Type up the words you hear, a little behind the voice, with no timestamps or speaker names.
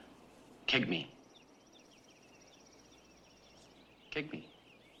Kick me. Kick me.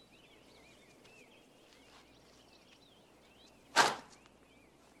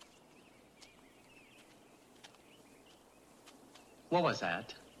 What was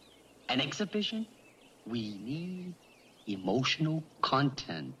that? An exhibition? We need emotional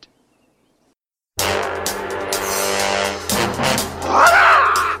content.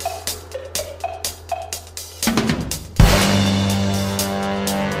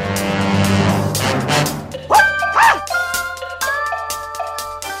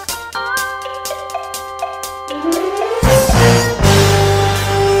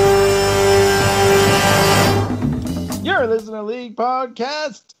 You're listening to League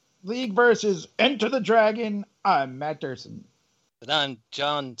Podcast, League versus Enter the Dragon. I'm Matt Durson. And I'm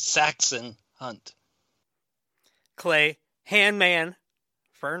John Saxon Hunt. Clay Handman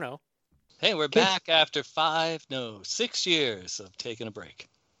Furno. Hey, we're back after 6 years of taking a break.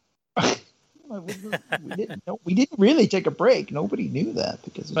 we didn't really take a break. Nobody knew that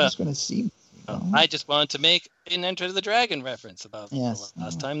because it's just going to seem. I just wanted to make an Enter the Dragon reference about the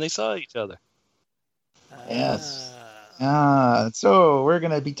last time they saw each other. Yes. So we're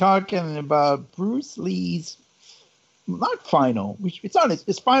going to be talking about Bruce Lee's it's not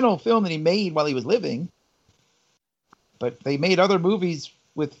his final film that he made while he was living, but they made other movies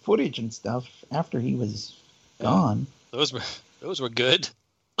with footage and stuff after he was gone. Those were good.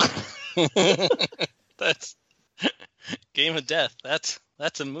 That's Game of Death. That's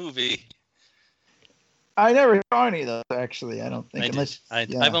a movie. I never saw any of those, actually. I don't think.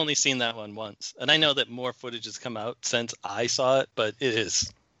 I've only seen that one once. And I know that more footage has come out since I saw it, but it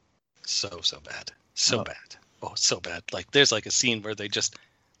is so bad. So bad. Oh, so bad. Like, there's like a scene where they just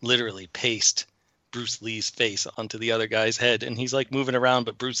literally paste Bruce Lee's face onto the other guy's head, and he's like moving around,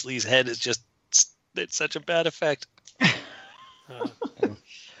 but Bruce Lee's head is it's such a bad effect.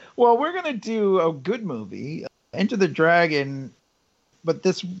 Well, we're going to do a good movie, Enter the Dragon, but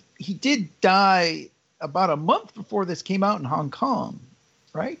he did die about a month before this came out in Hong Kong,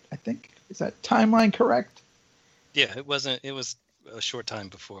 right? I think. Is that timeline correct? Yeah, it was a short time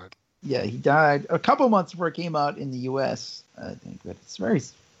before. Yeah, he died a couple months before it came out in the U.S., I think. But it's very,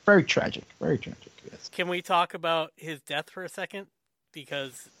 very tragic. Very tragic, yes. Can we talk about his death for a second?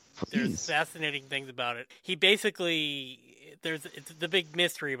 Because there's fascinating things about it. He basically, it's the big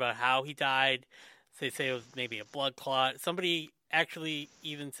mystery about how he died. They say it was maybe a blood clot. Somebody actually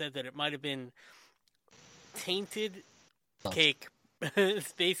even said that it might have been tainted cake,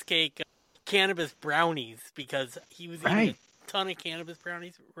 space cake, cannabis brownies, because he was eating a ton of cannabis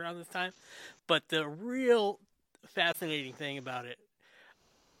brownies around this time. But the real fascinating thing about it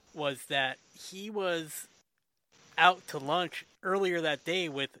was that he was out to lunch earlier that day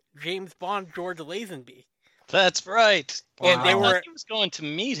with James Bond, George Lazenby. That's right. And I thought he was going to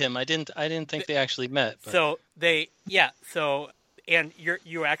meet him. I didn't think they actually met. But. And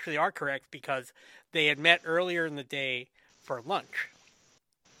you actually are correct, because they had met earlier in the day for lunch.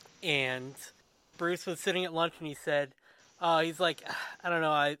 And Bruce was sitting at lunch and he said, he's like, I don't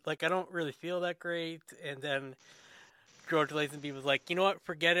know, I don't really feel that great. And then George Lazenby was like, you know what,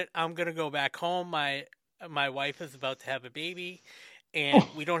 forget it. I'm going to go back home. My wife is about to have a baby, and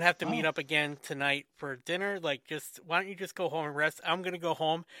we don't have to meet up again tonight for dinner. Like, why don't you just go home and rest? I'm going to go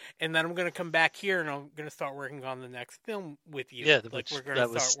home, and then I'm going to come back here, and I'm going to start working on the next film with you. Yeah, we're going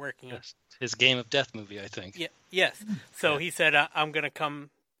to start working on his Game of Death movie, I think. Yeah, yes. So he said, I'm going to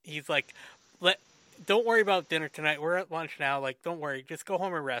come. He's like, don't worry about dinner tonight. We're at lunch now. Like, don't worry. Just go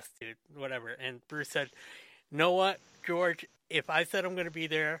home and rest, dude. Whatever. And Bruce said, know what, George? If I said I'm going to be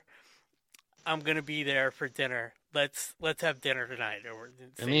there, I'm going to be there for dinner. Let's have dinner tonight.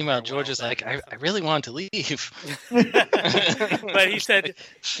 And meanwhile, George is like, I really want to leave. But he said,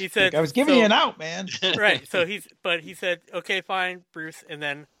 I was giving you an out, man. Right. So he said, okay, fine, Bruce. And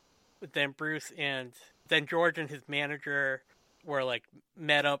then Bruce and then George and his manager were like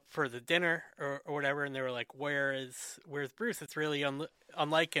met up for the dinner or whatever. And they were like, where's Bruce? It's really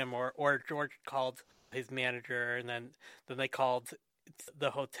unlike him. Or George called his manager, and then they called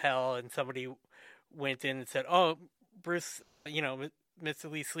the hotel, and somebody went in and said, oh, Bruce,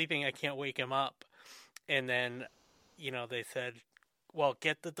 Mr. Lee's sleeping, I can't wake him up. And then, they said, well,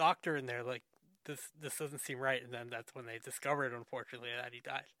 get the doctor in there. Like, this doesn't seem right. And then that's when they discovered, unfortunately, that he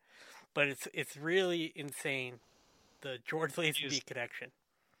died. But it's really insane, the George Lazenby connection.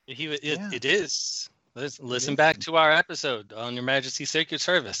 It is. Listen back to our episode on Your Majesty's Secret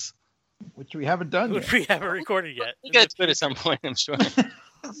Service. Which we haven't done yet. Which we haven't recorded yet. We'll get to it at some point, I'm sure.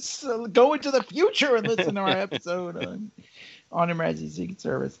 So go into the future and listen to our episode on Your Majesty's Secret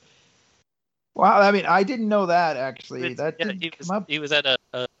Service. Wow, I mean, I didn't know that, actually. That didn't come up. He was at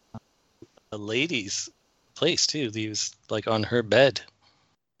a a lady's place too. He was like on her bed.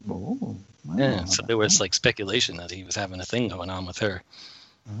 Oh, Yeah, so there was like speculation that he was having a thing going on with her.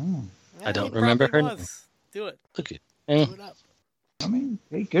 Oh. Yeah, I don't he remember probably her name. was. Do it. Look at Do it up. I mean,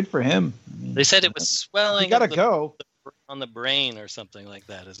 hey, good for him. I mean, They said it was swelling. You gotta of the- go. on the brain or something like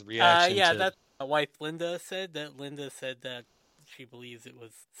that as a reaction Yeah, to that my wife Linda said that. Linda said that she believes it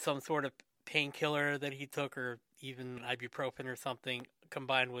was some sort of painkiller that he took, or even ibuprofen or something,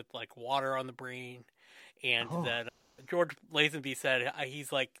 combined with like water on the brain, and that George Lazenby said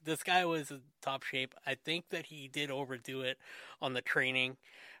he's like, this guy was in top shape. I think that he did overdo it on the training,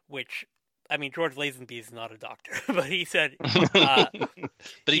 which, I mean, George Lazenby is not a doctor, but he said, but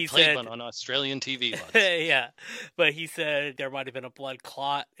he played said- one on Australian TV once. yeah, but he said there might have been a blood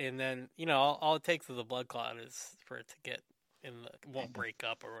clot, and then, you know, all it takes is a blood clot is for it to get in the, it won't break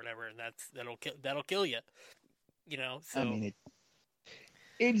up or whatever, and that'll kill you. You know, so I mean,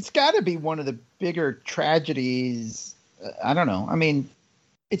 it's got to be one of the bigger tragedies. I don't know. I mean,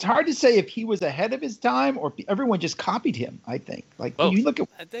 it's hard to say if he was ahead of his time or if everyone just copied him. I think, like, when you look at,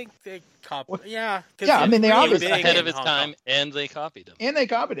 I think they copied. What- Yeah, 'cause Yeah, I it's mean, they really obviously- big Ahead in of his Hong time, Kong. and they copied him. and they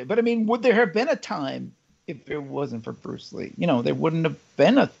copied it. But I mean, would there have been a time if it wasn't for Bruce Lee? You know, there wouldn't have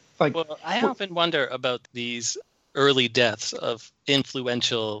been a like. Well, I often wonder about these early deaths of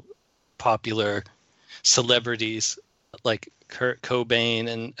influential, popular celebrities like Kurt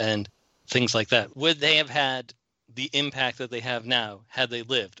Cobain and things like that. Would they have had the impact that they have now had they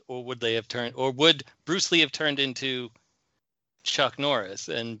lived, or would they have turned, or would Bruce Lee have turned into Chuck Norris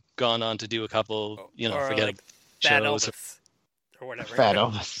and gone on to do a couple, you know, Or forget like about Fat shows? Elvis or whatever. Fat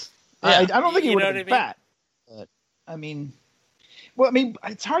Elvis. Yeah. I don't think he You would know have what been I mean? fat. But I mean, well, I mean,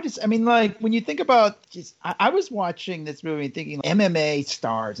 it's hard to. I mean, like when you think about, just I was watching this movie and thinking MMA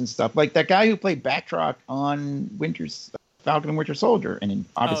stars and stuff, like that guy who played Batroc on Falcon and Winter Soldier, and in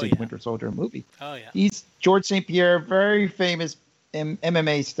obviously yeah. the Winter Soldier movie. Oh yeah. He's George St. Pierre, very famous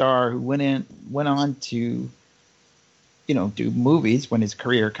MMA star who went on to, you know, do movies when his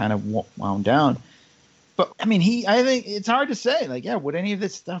career kind of wound down. But I mean, I think it's hard to say. Like, yeah, would any of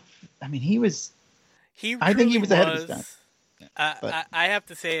this stuff? I mean, I think he was ahead of his time. But- I have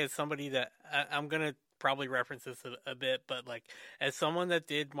to say, as somebody that I'm gonna probably reference this a bit, but like as someone that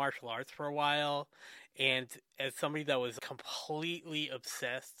did martial arts for a while, and as somebody that was completely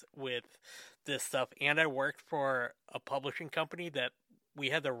obsessed with this stuff, and I worked for a publishing company that we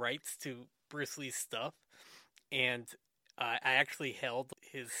had the rights to Bruce Lee's stuff, and I actually held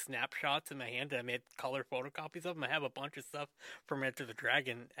his snapshots in my hand, and I made color photocopies of them. I have a bunch of stuff from Enter the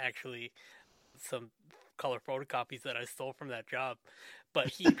Dragon, actually, some color photocopies that I stole from that job. But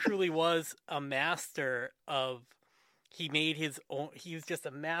he truly was a master of, he made his own, he was just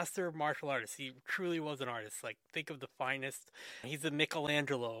a master martial artist. He truly was an artist. Like, think of the finest. He's a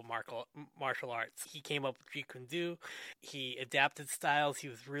Michelangelo of martial arts. He came up with Jeet Kune Do. He adapted styles. He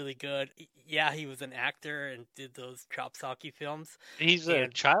was really good. Yeah, he was an actor and did those Chopsaki films. He's a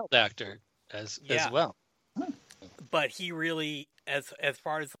And- child actor as well. But he really, as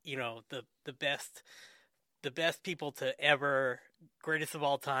far as, you know, the best people to ever, greatest of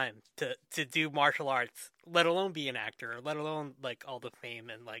all time to do martial arts, let alone be an actor, let alone like all the fame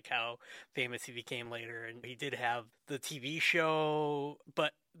and like how famous he became later. And he did have the TV show,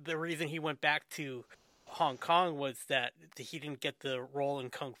 but the reason he went back to Hong Kong was that he didn't get the role in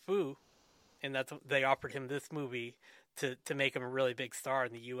Kung Fu, and they offered him this movie to make him a really big star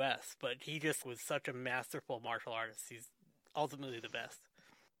in the U.S. But he just was such a masterful martial artist. He's ultimately the best.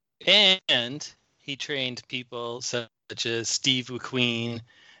 And he trained people such as Steve McQueen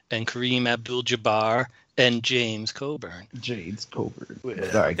and Kareem Abdul-Jabbar and James Coburn. James Coburn.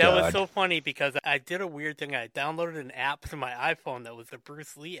 That was so funny because I did a weird thing. I downloaded an app to my iPhone that was the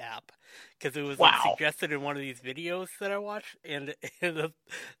Bruce Lee app because it was like, suggested in one of these videos that I watched. And in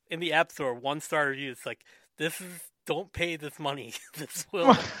the App Store, 1-star review. It's like, don't pay this money.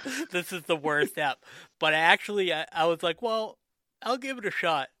 This is the worst app. But I was like, well, I'll give it a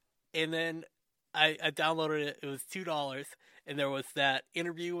shot. And then I downloaded it. It was $2. And there was that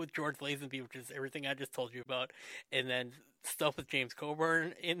interview with George Lazenby, which is everything I just told you about. And then stuff with James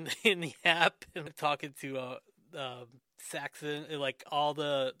Coburn in the app, and talking to Saxon, like all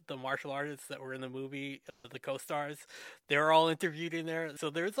the martial artists that were in the movie, the co-stars, they're all interviewed in there. So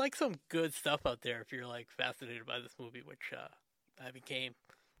there's like some good stuff out there if you're like fascinated by this movie, which I became.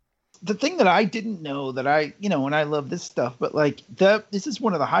 The thing that I didn't know that and I love this stuff, but like this is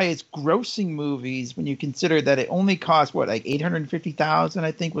one of the highest grossing movies when you consider that it only cost like $850,000,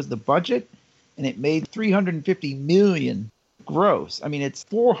 I think was the budget, and it made $350 million gross. I mean, it's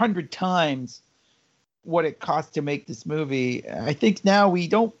 400 times what it cost to make this movie. I think now we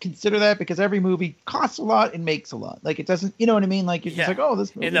don't consider that because every movie costs a lot and makes a lot. Like it doesn't, you know what I mean? Like you're just like, oh,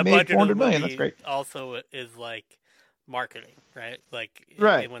 this movie And the made budget of the 400 million. movie That's great. also is like marketing, right? Like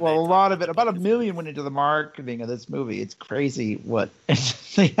Right. when Well, they a talk lot of it, the about $1 budgets. million went into the marketing of this movie. It's crazy what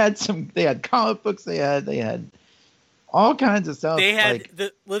they had comic books. They had all kinds of stuff. They had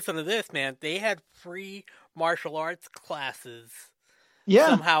like, listen to this, man. They had free martial arts classes. yeah.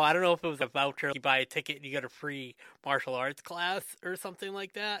 Somehow, I don't know if it was a voucher. You buy a ticket and you get a free martial arts class or something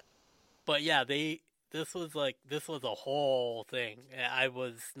like that. But yeah, this was a whole thing. I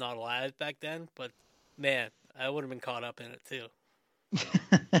was not alive back then, but man, I would have been caught up in it too.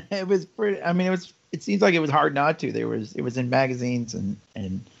 It was pretty. I mean, it seems like it was hard not to. It was in magazines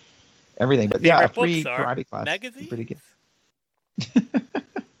and everything. But yeah, a free karate class. Magazines? Pretty good.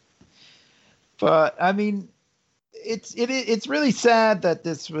 But I mean, it's really sad that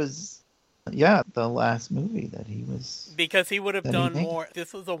this was, the last movie that he was. Because he would have done more.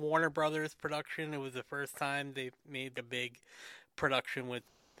 This was a Warner Brothers production. It was the first time they made a big production with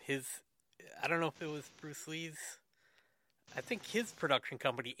his. I don't know if it was Bruce Lee's. I think his production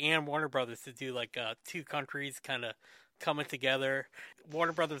company and Warner Brothers to do like two countries kind of coming together.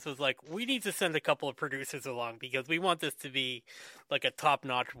 Warner Brothers was like, we need to send a couple of producers along because we want this to be like a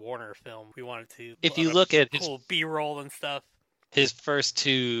top-notch Warner film. We want it to. If you look at cool B-roll and stuff, his first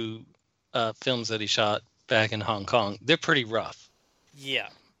two films that he shot back in Hong Kong, they're pretty rough. Yeah,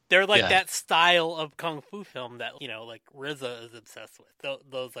 they're like that style of kung fu film that like RZA is obsessed with.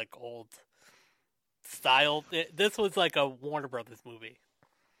 Those like old style. This was like a Warner Brothers movie,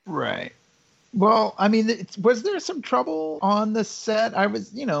 right? Well, I mean, was there some trouble on the set? I was,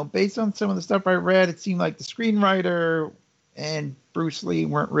 based on some of the stuff I read, it seemed like the screenwriter and Bruce Lee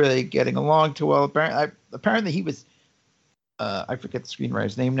weren't really getting along too well. Apparently he was, I forget the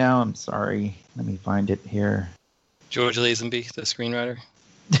screenwriter's name now. I'm sorry. Let me find it here. George Lazenby, the screenwriter?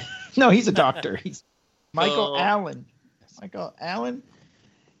 No, he's a doctor. He's Michael Allen. Michael Allen.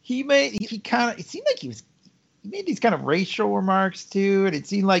 It seemed like he made these kind of racial remarks too, and it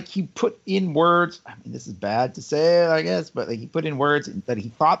seemed like he put in words. I mean, this is bad to say, I guess, but like he put in words that he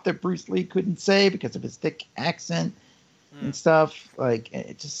thought that Bruce Lee couldn't say because of his thick accent and stuff. Like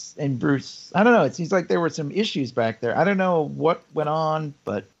and Bruce, I don't know. It seems like there were some issues back there. I don't know what went on,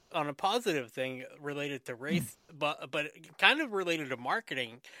 but on a positive thing related to race, but kind of related to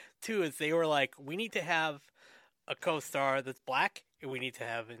marketing too, is they were like, we need to have a co-star that's black. And we need to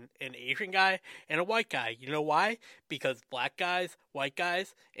have an Asian guy and a white guy. You know why? Because black guys, white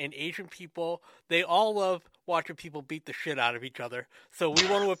guys, and Asian people, they all love watching people beat the shit out of each other. So we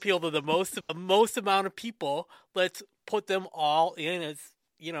want to appeal to the most amount of people. Let's put them all in as,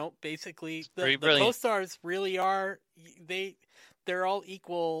 basically the co-stars really are, they're all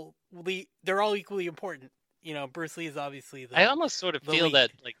equally important. Bruce Lee is obviously I almost sort of feel lead. That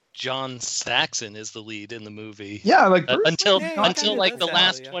like John Saxon is the lead in the movie. Yeah, like until like the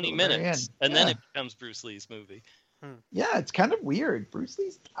last 20 The minutes, and then it becomes Bruce Lee's movie. Yeah, it's kind of weird. Bruce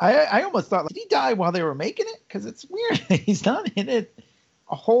Lee's. I almost thought, did he die while they were making it? Because it's weird. He's not in it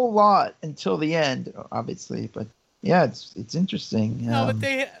a whole lot until the end, obviously. But yeah, it's interesting. No,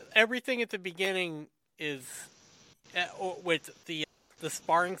 but everything at the beginning is with the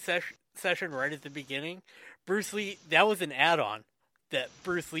sparring session right at the beginning. Bruce Lee, that was an add-on that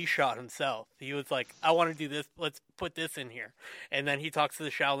Bruce Lee shot himself. He was like, I want to do this. Let's put this in here. And then he talks to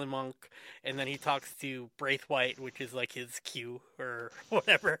the Shaolin monk, and then he talks to Braithwaite, which is like his Q or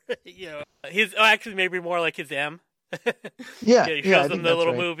whatever. His actually maybe more like his M. Yeah, he shows him the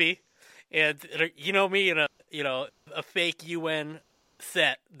little movie, and me in a fake UN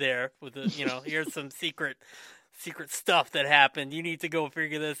set there with here's some secret stuff that happened. You need to go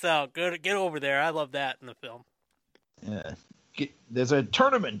figure this out. Get over there. I love that in the film. Yeah. There's a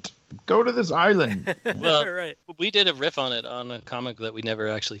tournament. Go to this island. Well, right. We did a riff on it on a comic that we never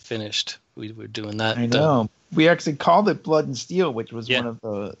actually finished. We were doing that. I know. We actually called it Blood and Steel, which was one of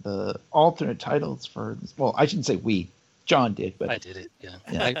the alternate titles for. Well, I shouldn't say we. John did, but I did it. Yeah,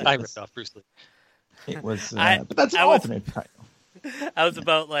 I ripped off Bruce Lee. It was, but that's an alternate title. I was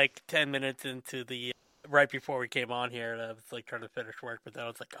about like 10 minutes into the right before we came on here, and I was like trying to finish work, but then I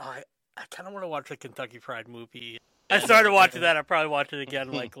was like, I kind of want to watch the Kentucky Fried movie. I started watching that. I'll probably watch it again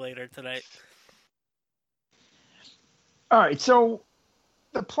like later tonight. All right, so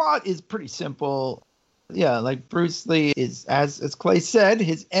the plot is pretty simple. Yeah, like Bruce Lee is, as Clay said,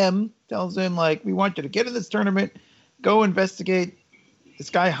 his M tells him, like, we want you to get in this tournament, go investigate this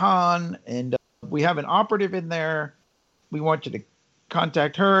guy Han, and we have an operative in there. We want you to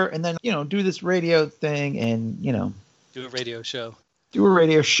contact her, and then, do this radio thing, and, do a radio show. do a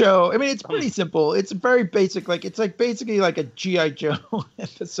radio show. I mean, it's pretty simple. It's very basic. Like it's like basically like a G.I. Joe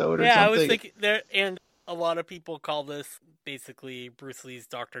episode or something. Yeah, I was thinking there, and a lot of people call this basically Bruce Lee's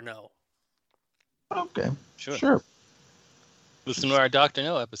Dr. No. Okay, Sure. sure. Listen to our Dr.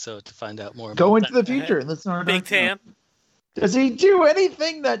 No episode to find out more. Go about into the future and listen to our Big Dr. No. Tam. Does he do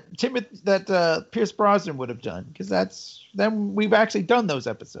anything that Pierce Brosnan would have done? Because then we've actually done those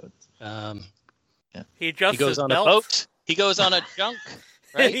episodes. He adjusts He goes his on belt. a boat. He goes on a junk.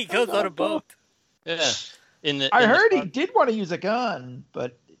 Right? He goes on a boat. Yeah. I heard he did want to use a gun,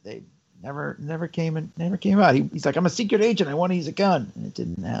 but they never came out. He's like, I'm a secret agent. I want to use a gun, and it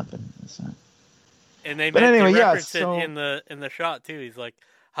didn't happen. So. And they But anyway, yeah, reference so- it in the shot too. He's like,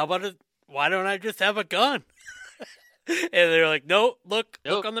 "How about it? Why don't I just have a gun?" And they're like, "No, look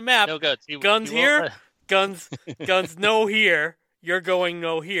on the map. No guns. Guns here, guns no here. You're going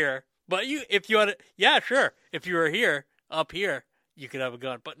no here. But if you had it, yeah, sure. If you were here, up here, you could have a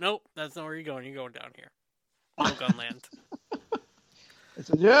gun. But nope, that's not where you're going. You're going down here. No gun land." I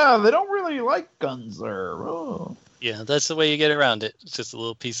said, yeah, they don't really like guns there. Oh. Yeah, that's the way you get around it. It's just a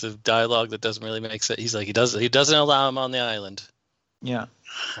little piece of dialogue that doesn't really make sense. He's like, he doesn't allow him on the island. Yeah.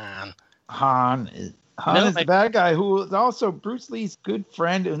 Han. Han is the bad guy who is also Bruce Lee's good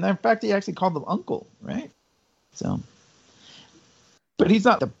friend, and in fact, he actually called him uncle, right? So, but he's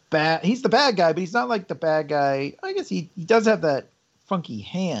not the bad. He's the bad guy, but he's not like the bad guy. I guess he does have that funky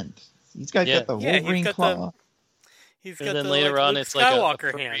hand. He's got the Wolverine claw. He's And got then the later on, Luke it's like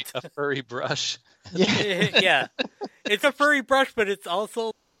Skywalker hand. a furry brush. Yeah. Yeah, it's a furry brush, but it's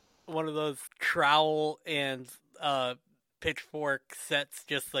also one of those trowel and pitchfork sets,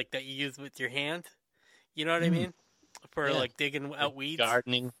 just like that you use with your hand. You know what I mean? For like digging out weeds,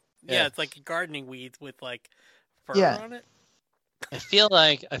 Gardening. Yeah, it's like gardening weeds with like fur on it. I feel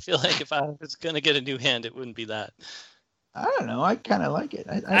like if I was gonna get a new hand, it wouldn't be that. I don't know. I kind of like it.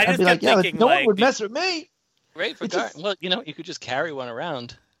 I I'd just be like, kept yeah, thinking, no one like- would mess with me. Great for It's just- gardening. Well, you could just carry one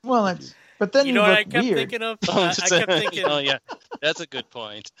around. Well, that's. But then You know what I look kept weird. thinking of? I kept thinking. Oh yeah, that's a good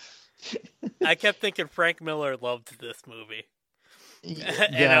point. I kept thinking Frank Miller loved this movie. And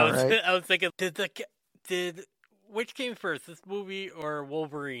Yeah, I right. was thinking, did which came first, this movie or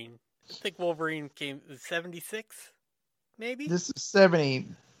Wolverine? I think Wolverine came 76, maybe. This is 70.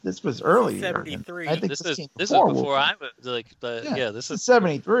 This was earlier. 73. I think This this is came this is before before Wolverine. I was like, This is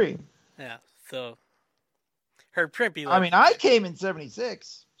 73. Yeah, so Herb Trimpe. I mean, I came in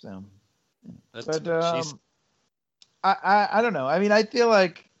 76. So, That's, but she's- I don't know. I mean, I feel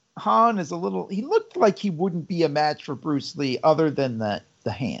like Han is a little. He looked like he wouldn't be a match for Bruce Lee, other than the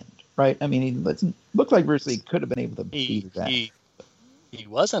hand, right? I mean, he doesn't look like Bruce Lee could have been able to beat that. he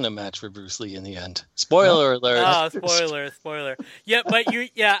wasn't a match for Bruce Lee in the end. Spoiler alert. Oh, spoiler. Yeah, but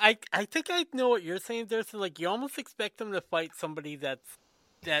I think I know what you're saying there. So like, you almost expect him to fight somebody that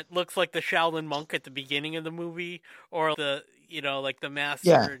looks like the Shaolin monk at the beginning of the movie, or the like the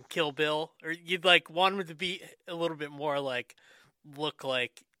master in Kill Bill, or you'd like want him to be a little bit more like look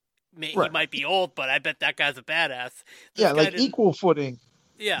like he might be old, but I bet that guy's a badass. This guy Like didn't- equal footing.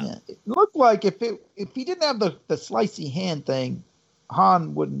 Yeah. It looked like if he didn't have the slicey hand thing,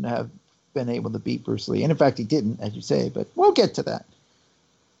 Han wouldn't have been able to beat Bruce Lee. And in fact, he didn't, as you say. But we'll get to that.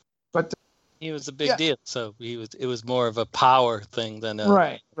 But He was a big deal, so it was more of a power thing than a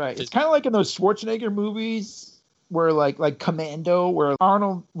right. It's kind of like in those Schwarzenegger movies where like Commando, where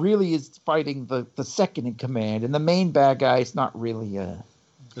Arnold really is fighting the second in command, and the main bad guy is not really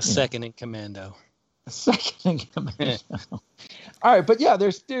the second in Commando. a second in command. All right, but yeah,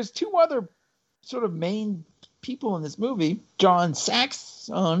 there's two other sort of main people in this movie. John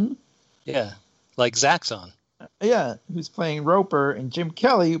Saxon, Yeah, like Zaxxon. who's playing Roper, and Jim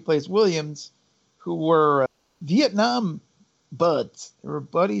Kelly, who plays Williams, who were Vietnam buds. They were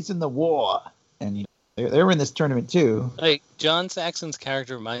buddies in the war, and they were in this tournament too. Like John Saxon's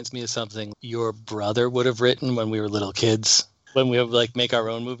character reminds me of something your brother would have written when we were little kids. When we would like make our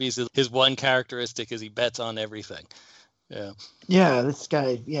own movies, his one characteristic is he bets on everything. Yeah. Yeah, this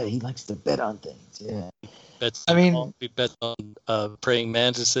guy. Yeah, he likes to bet on things. Yeah. He bets on praying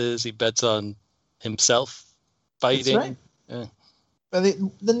mantises. He bets on himself fighting. That's right. Yeah. But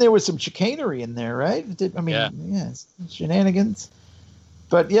then there was some chicanery in there, right? Shenanigans.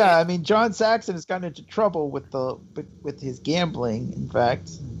 But yeah, I mean, John Saxon has gotten into trouble with his gambling. In fact,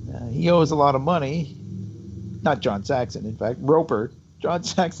 he owes a lot of money. Not John Saxon, in fact, Roper. John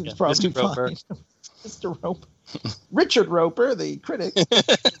Saxon's probably Mr. Roper. fine. Mr. Roper. Richard Roper, the critic.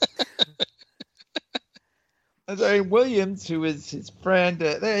 Sorry, Williams, who is his friend.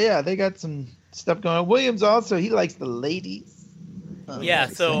 They got some stuff going on. Williams also, he likes the ladies.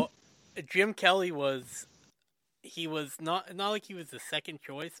 So Jim Kelly was he was not like he was the second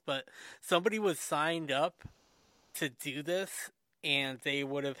choice, but somebody was signed up to do this, and they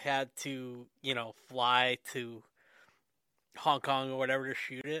would have had to, fly to Hong Kong or whatever to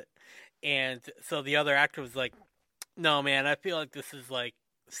shoot it. And so the other actor was like, "No, man, I feel like this is like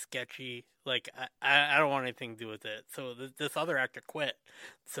sketchy. Like I don't want anything to do with it." So this other actor quit.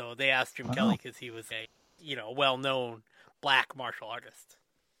 So they asked Jim Kelly because he was a well-known black martial artist.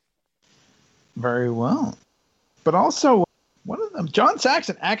 Very well. But also, one of them, John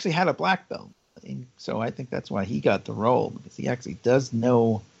Saxon, actually had a black belt. So I think that's why he got the role, because he actually does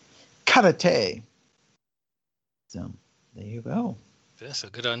know karate. So there you go. Yeah, so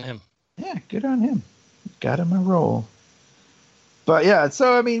good on him. Yeah, good on him. Got him a role. But yeah,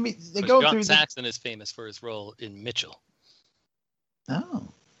 so I mean, they go John through. Saxon is famous for his role in Mitchell. Oh,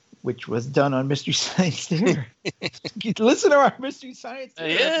 which was done on Mystery Science Theater. Listen to our Mystery Science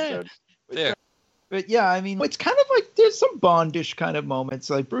Theater episode. There. But yeah, I mean, it's kind of like there's some Bondish kind of moments.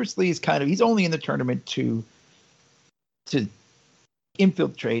 Like Bruce Lee is he's only in the tournament to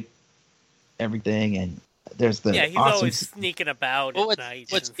infiltrate everything, and there's the he's awesome always sneaking about at night.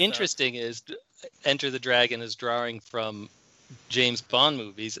 What's interesting is Enter the Dragon is drawing from James Bond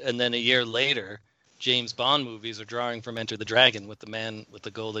movies, and then a year later, James Bond movies are drawing from Enter the Dragon with the man with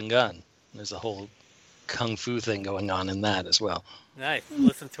the golden gun. There's a whole kung fu thing going on in that as well. Nice.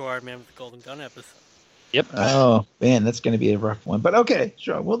 Listen to our Man with the Golden Gun episode. Yep. Oh man, that's going to be a rough one. But okay,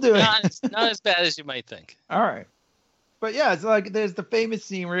 sure, we'll do it. Not as bad as you might think. All right. But yeah, it's like there's the famous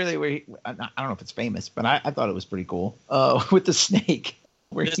scene really where I don't know if it's famous, but I thought it was pretty cool. With the snake.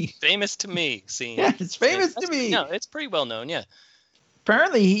 Where It's famous to me scene. Yeah, it's famous to me. No, it's pretty well known, yeah.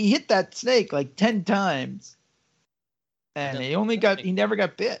 Apparently he hit that snake like 10 times. And he never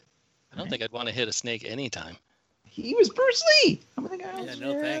got bit. I don't think I'd want to hit a snake anytime. He was Bruce Lee. I'm like,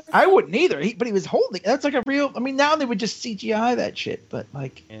 no thanks. I wouldn't either. But he was holding. That's like a real. I mean, now they would just CGI that shit, but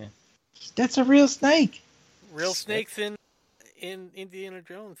like, that's a real snake. Real snakes in Indiana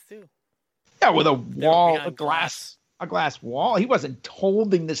Jones too. Yeah, with a wall, a glass wall. He wasn't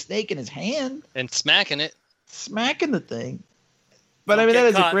holding the snake in his hand and smacking the thing. But I mean, that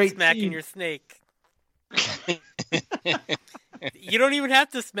is a great smacking scene. Your snake. You don't even have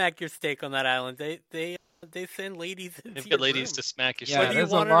to smack your steak on that island. They send ladies into They've your got ladies room. to smack your Yeah, snake.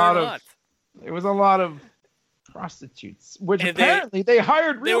 there's a lot of. There was a lot of prostitutes, which And apparently they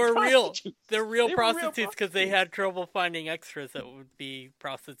hired real prostitutes. They're real prostitutes because they had trouble finding extras that would be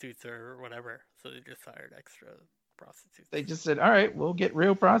prostitutes or whatever. So they just hired extra prostitutes. They just said, "All right, we'll get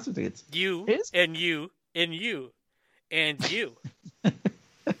real prostitutes." You and you and you and you.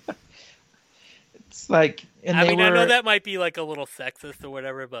 It's like, and I they mean, I were, know that might be like a little sexist or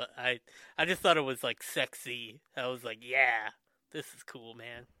whatever, but I just thought it was like sexy. I was like, yeah, this is cool,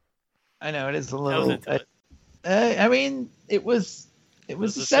 man. I know it is a I was little. into it. I mean, it was the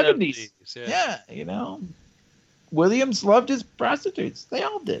 70s. Yeah, you know, Williams loved his prostitutes. They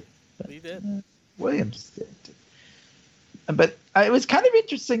all did. We did. Williams did. But it was kind of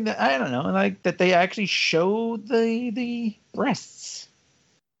interesting that I don't know, like that they actually showed the breasts.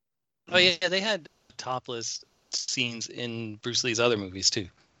 Oh yeah, they had topless scenes in Bruce Lee's other movies too.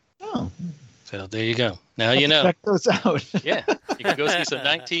 Oh, so there you go. Now you know. Check those out. Yeah, you can go see some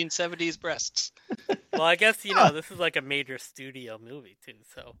 1970s breasts. Well, I guess this is like a major studio movie too.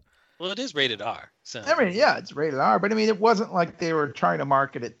 So. Well, it is rated R. So I mean, yeah, it's rated R, but I mean, it wasn't like they were trying to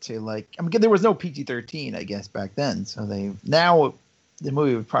market it to like. I mean, there was no PG-13, I guess, back then. So now the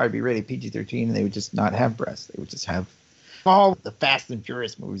movie would probably be rated PG-13, and they would just not have breasts. They would just have all the Fast and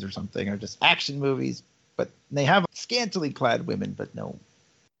Furious movies or something, or just action movies. But they have scantily clad women, but no,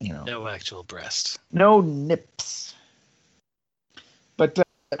 no actual breasts, no nips. But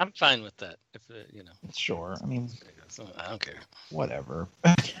I'm fine with that. If sure. I mean, I don't care. Whatever.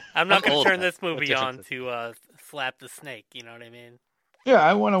 I'm not going old to turn now. this movie What on difference? to slap the snake. You know what I mean? Yeah,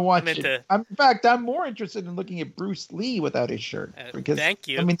 I want to watch I'm it. In fact, I'm more interested in looking at Bruce Lee without his shirt because thank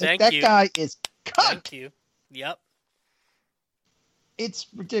you. I mean, Thank that you. guy is cut. Thank you. Yep. It's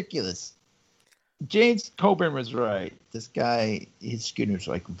ridiculous. James Coburn was right. This guy, his skin is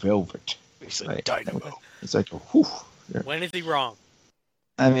like velvet. He's Right. dynamo. It's like, whew. When is he wrong?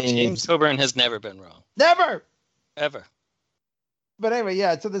 I mean, James Coburn has never been wrong. never. Ever. But anyway,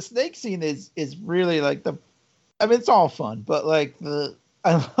 yeah. So the snake scene is really like I mean, it's all fun, but like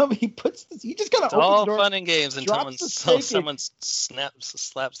I love he puts this. He just kind of It's opens all the door. fun and games until drops the snake in. someone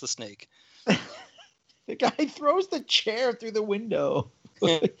slaps the snake. The guy throws the chair through the window.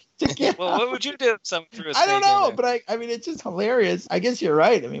 to get Well, out. what would you do if someone threw a I snake don't know, in there? but I mean, it's just hilarious. I guess you're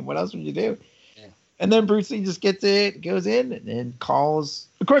right. I mean, what else would you do? Yeah. And then Bruce Lee just gets it, goes in, and calls.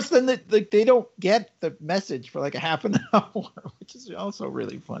 Of course, then they don't get the message for like a half an hour, which is also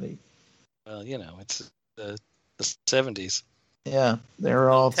really funny. Well, it's the 70s. Yeah, they're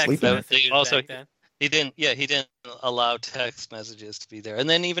all Text sleeping. messages Also, back then. He didn't allow text messages to be there. And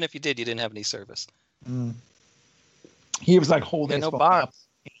then even if you did, you didn't have any service. Mm. He was like holding Yeah, his no phone bar. up,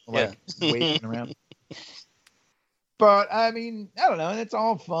 like waving around. But I mean, I don't know. It's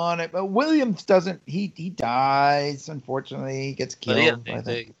all fun. But Williams doesn't. He dies. Unfortunately, he gets But killed.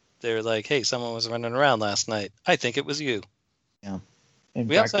 yeah, they're like, hey, someone was running around last night. I think it was you. Yeah.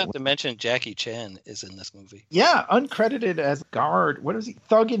 We also have to mention Jackie Chan is in this movie. Yeah, uncredited as guard. What is he?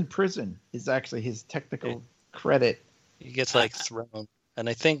 Thug in prison is actually his technical credit. He gets thrown, and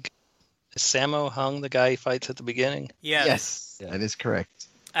I think is Sammo Hung the guy he fights at the beginning. Yes, Yeah. that is correct.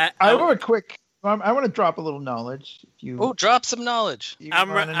 I want a quick. I want to drop a little knowledge. If you, Oh, drop some knowledge. you I'm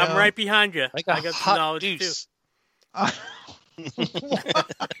wanna know. right behind you. I got some hot knowledge juice. too.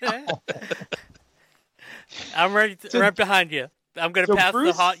 I'm right behind you. I'm gonna So pass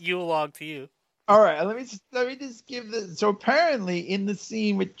Bruce- the hot Yule log to you. All right, let me just give the. So apparently, in the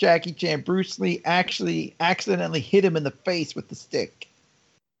scene with Jackie Chan, Bruce Lee actually accidentally hit him in the face with the stick,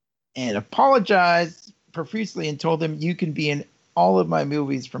 and apologized profusely and told him, "You can be in all of my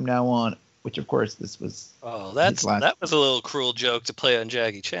movies from now on." Which, of course, this was. Oh, his last- that was a little cruel joke to play on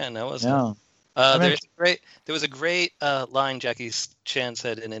Jackie Chan. That wasn't. No. There was a great line Jackie Chan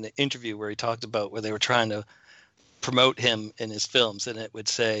said in an interview where he talked about where they were trying to promote him in his films, and it would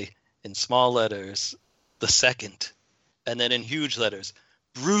say in small letters, "the second," and then in huge letters,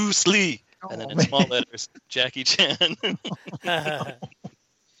 "Bruce Lee," and then in small letters, "Jackie Chan."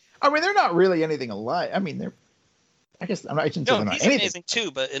 I mean, they're not really anything alike. I mean, they're. I guess I shouldn't say No, they're not he's anything. amazing too,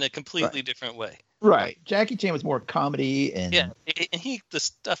 but in a completely different way. Right. Jackie Chan was more comedy and. Yeah, and the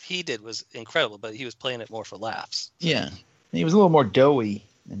stuff he did was incredible, but he was playing it more for laughs. Yeah. And he was a little more doughy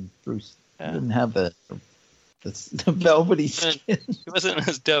than Bruce. Yeah. He didn't have the velvety skin. He wasn't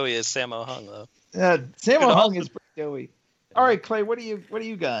as doughy as Sammo Hung though. Sammo Could Hung also- is pretty doughy. All right, Clay, what do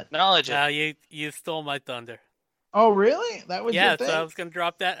you got? Knowledge it. Now you stole my thunder. Oh, really? That was Yeah, your thing? so I was gonna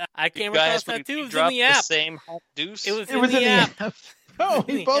drop that. I came Guys, across that too. It was in dropped the app. same hot deuce. It was It was in the app. Oh,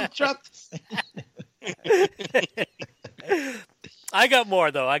 in we the both app. dropped the same. I got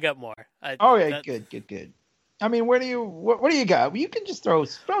more though. I got more. Oh yeah, good. I mean, what do you got? You can just throw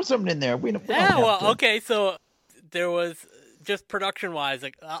something in there. We don't Yeah, have well, to. okay. So there was just production wise.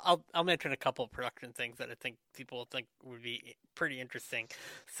 Like I'll mention a couple of production things that I think people will think would be pretty interesting.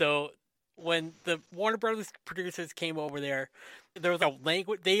 So when the Warner Brothers producers came over there was a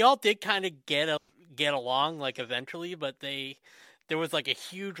language. They all did kind of get along, like eventually, but there was like a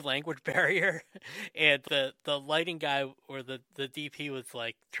huge language barrier, and the lighting guy or the DP was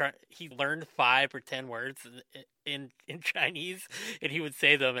like he learned 5 or 10 words in Chinese, and he would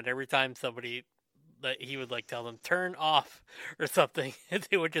say them, and every time somebody he would like tell them turn off or something, and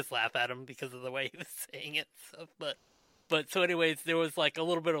they would just laugh at him because of the way he was saying it. So, but so anyways, there was like a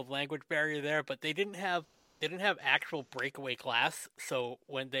little bit of language barrier there, but they didn't have actual breakaway glass. So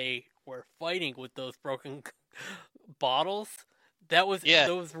when they were fighting with those broken bottles, that was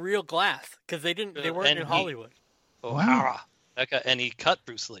real glass because they weren't in Hollywood. Oh, Wow. Okay, and he cut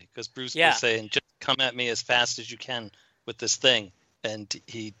Bruce Lee because Bruce Yeah. was saying, "Just come at me as fast as you can with this thing," and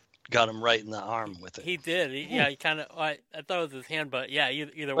he got him right in the arm with it. He did. He kind of. I thought it was his hand, but yeah.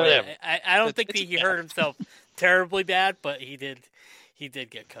 Either Whatever. way, I don't think he hurt himself terribly bad, but he did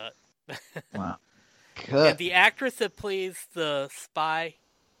get cut. Wow. And Good. the actress that plays the spy,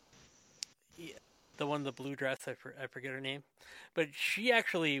 the one in the blue dress, I forget her name, but she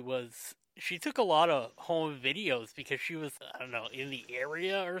actually she took a lot of home videos because she was, I don't know, in the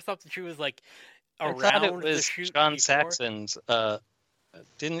area or something. She was like I around thought it the was shoot John before. Saxon's.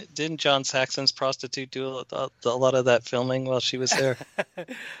 Didn't John Saxon's prostitute do a lot of that filming while she was there?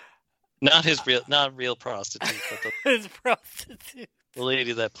 Not real prostitute, but His prostitute. the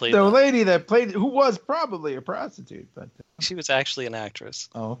lady that played. The that. lady that played, who was probably a prostitute, but She was actually an actress.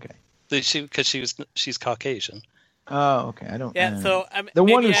 oh, okay. She's Caucasian. Oh, okay. I don't. Yeah. So the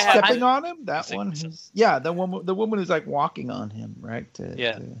maybe one who's I have- stepping on him, that think one so. who's the woman who's like walking on him, right?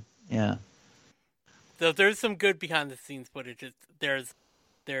 Yeah. So there's some good behind the scenes footage. There's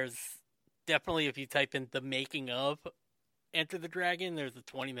definitely, if you type in the making of Enter the Dragon, there's a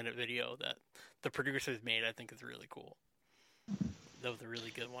 20-minute video that the producers made. I think is really cool. That was a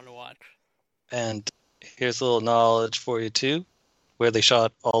really good one to watch. And here's a little knowledge for you too, where they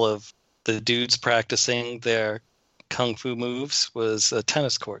shot all of the dudes practicing their kung fu moves was a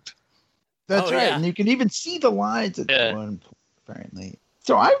tennis court. That's Oh, right. yeah. And you can even see the lines at Yeah. one point, apparently.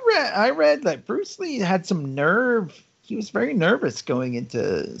 So I read that Bruce Lee had some nerve. He was very nervous going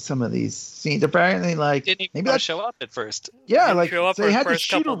into some of these scenes. Apparently, like Didn't even maybe want to that's show up at first. yeah, Didn't like show up so for they the had to first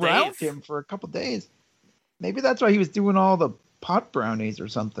shoot couple around days. him for a couple days. Maybe that's why he was doing all the pot brownies or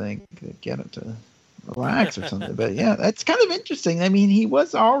something to get him to relax or something. But yeah, that's kind of interesting. I mean, he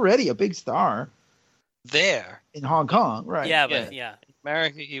was already a big star There. in Hong Kong, right? Yeah, but yeah. In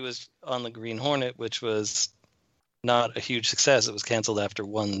America, he was on the Green Hornet, which was not a huge success. It was canceled after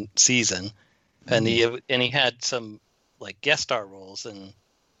one season. And he had some like guest star roles in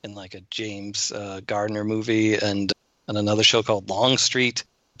like a James Gardner movie and another show called Longstreet.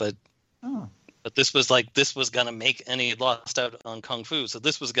 But this was gonna make, and he had lost out on Kung Fu, so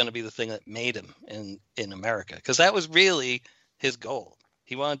this was gonna be the thing that made him in America, because that was really his goal.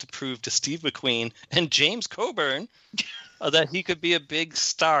 He wanted to prove to Steve McQueen and James Coburn that he could be a big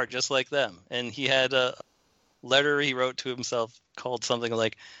star just like them. And he had a letter he wrote to himself called something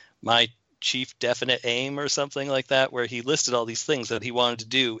like "My Chief Definite Aim" or something like that, where he listed all these things that he wanted to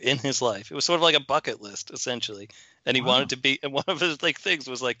do in his life. It was sort of like a bucket list, essentially. And he wanted to be, and one of his like things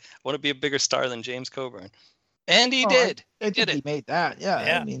was like, I want to be a bigger star than James Coburn. And he did. I think he made that. Yeah,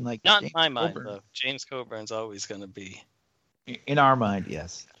 Yeah. I mean, like Not James in my mind, Coburn. though. James Coburn's always going to be. In our mind,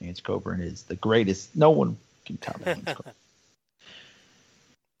 yes, James Coburn is the greatest. No one can top James Coburn.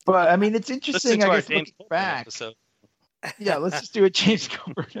 But I mean, it's Listen interesting. to I our guess James looking Coburn back, episode. yeah, let's just do a James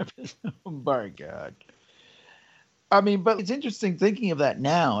Coburn episode. Oh my God. I mean, but it's interesting thinking of that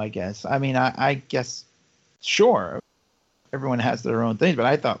now, I guess. I mean, I guess, sure, everyone has their own things, but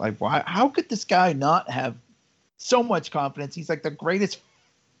I thought, like, why? How could this guy not have so much confidence? He's like the greatest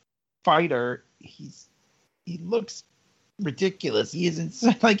fighter. He looks ridiculous. He is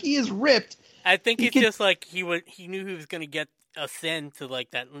like he is ripped. I think He it's could- just like he knew he was going to get ascend to like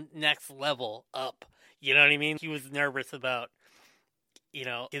that next level up. You know what I mean? He was nervous about,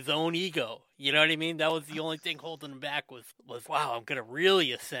 his own ego. You know what I mean? That was the only thing holding him back was wow, I'm going to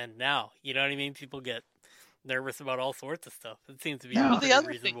really ascend now. You know what I mean? People get nervous about all sorts of stuff. It seems to be Yeah. a Well, pretty the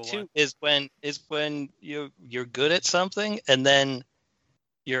other thing reasonable too one. is when you're good at something and then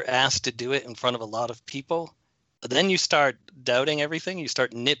you're asked to do it in front of a lot of people. Then you start doubting everything. You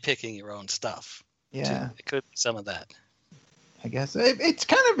start nitpicking your own stuff. Yeah, Too. It could be some of that. I guess it's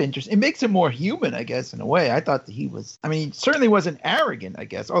kind of interesting. It makes him more human, I guess, in a way. I thought that he was. I mean, he certainly wasn't arrogant, I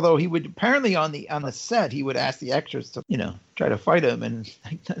guess. Although he would apparently on the set, he would ask the extras to, try to fight him, and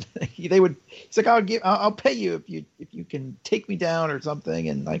they would. He's like, I'll pay you if you can take me down or something,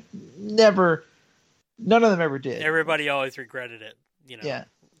 and like never, none of them ever did. Everybody always regretted it. Yeah.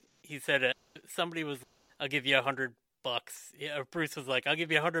 He said somebody was, I'll give you $100. Yeah, Bruce was like, I'll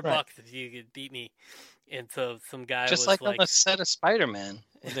give you $100 Right. if you could beat me. And so some guy Just was like like, on the set of Spider-Man.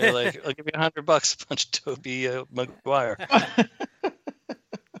 They're like, I'll give you $100, punch Tobey Maguire.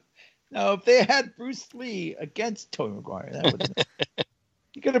 No, if they had Bruce Lee against Tobey Maguire, that would.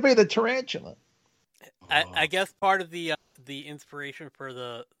 You could have played the tarantula. I guess part of the inspiration for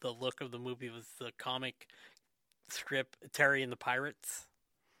the look of the movie was the comic strip Terry and the Pirates.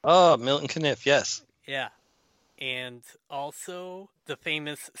 Oh, Milton Caniff, yes. Yeah. And also the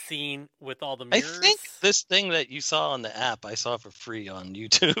famous scene with all the I mirrors. think this thing that you saw on the app, I saw for free on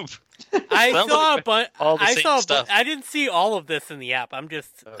YouTube. I Sounds saw, like but all the I same saw, stuff. but I didn't see all of this in the app. I'm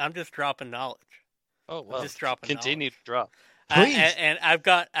just Oh. dropping knowledge. Oh, well, just dropping continue to drop. Please. And I've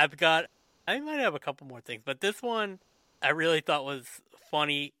got. I might have a couple more things, but this one I really thought was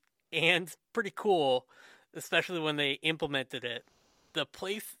funny and pretty cool, especially when they implemented it.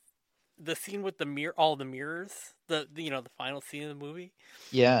 The scene with all the mirrors, the final scene of the movie.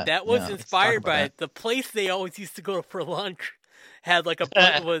 Yeah. That was yeah, let's inspired talk about by that. the place they always used to go for lunch. Had like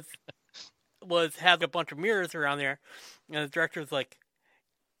had a bunch of mirrors around there, and the director was like,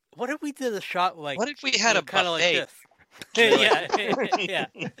 "What if we did a shot like? What if we had a kind of like buffet? this?" yeah.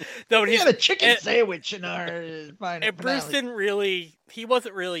 No, but We he's, had a chicken and- sandwich in our final and Bruce finale. he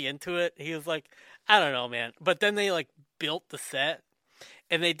wasn't really into it. He was like, I don't know, man. But then they like built the set,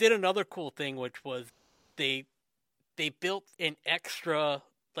 and they did another cool thing, which was they built an extra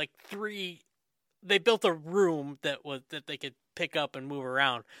they built a room that they could pick up and move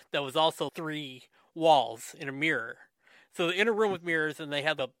around that was also 3 walls in a mirror. So in a room with mirrors, and they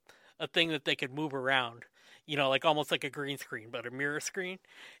had a thing that they could move around, like almost like a green screen, but a mirror screen.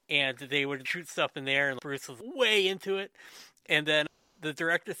 And they would shoot stuff in there, and Bruce was way into it. And then the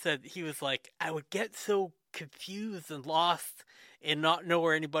director said he was like, I would get so confused and lost and not know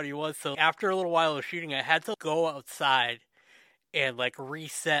where anybody was. So after a little while of shooting, I had to go outside and like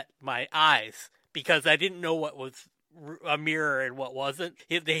reset my eyes because I didn't know what was a mirror and what wasn't.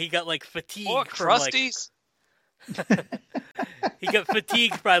 He got like fatigue Or from like, Krusties? He got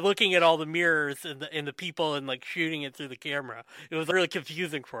fatigued by looking at all the mirrors and the people and like shooting it through the camera. It was really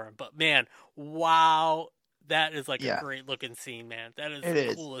confusing for him. But man, wow, that is like a great looking scene, man. That is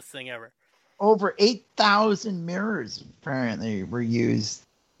the coolest thing ever. Over 8,000 mirrors apparently were used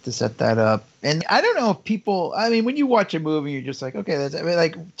to set that up. And I don't know if people, I mean, when you watch a movie, you're just like, okay, that's, I mean,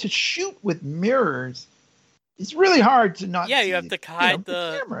 like to shoot with mirrors, it's really hard to not. Yeah, you have to hide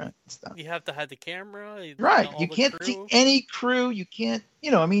the camera and stuff. You have to hide the camera, right? You can't see any crew. You can't,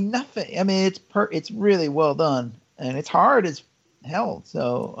 I mean, nothing. I mean, it's really well done, and it's hard as hell.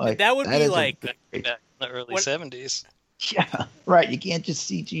 So like, that would be like back in the early 70s. Yeah, right. You can't just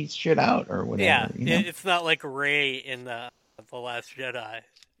CG shit out or whatever. Yeah, it's not like Rey in the Last Jedi.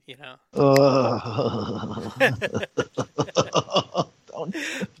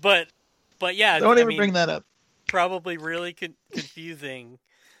 But yeah, don't even bring that up. Probably really confusing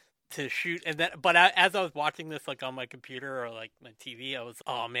to shoot, and then but as I was watching this like on my computer or like my TV, I was,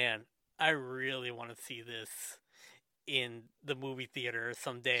 oh man, I really want to see this in the movie theater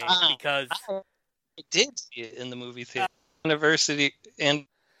someday because I did see it in the movie theater. Anniversary,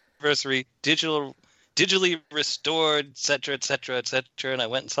 digitally restored, etc., etc., etc. And I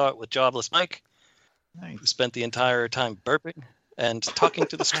went and saw it with Jobless Mike, who spent the entire time burping and talking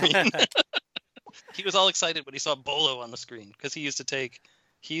to the screen. He was all excited when he saw Bolo on the screen because he used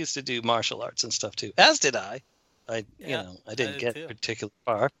to do martial arts and stuff too. As did I. I didn't get particularly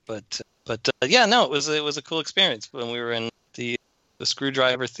far, but yeah, no, it was a cool experience when we were in the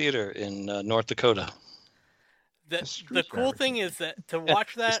Screwdriver Theater in North Dakota. The cool thing is that to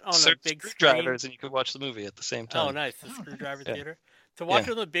watch that on a big screen, and you could watch the movie at the same time. Oh, nice! The Screwdriver Theater. To watch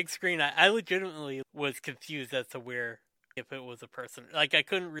it on the big screen, I legitimately was confused as to where. If it was a person, like I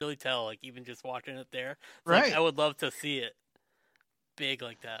couldn't really tell, like even just watching it there. Right. Like, I would love to see it big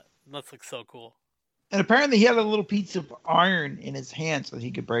like that. It must look so cool. And apparently he had a little piece of iron in his hand so that he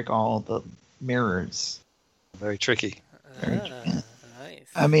could break all the mirrors. Very tricky. Nice.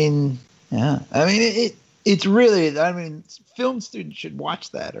 I mean, yeah. I mean, it's really, I mean, film students should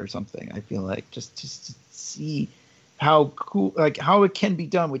watch that or something. I feel like just to see how cool, like how it can be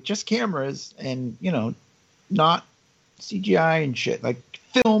done with just cameras and, not CGI and shit, like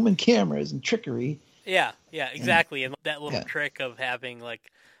film and cameras and trickery. Yeah, exactly. And that little trick of having like,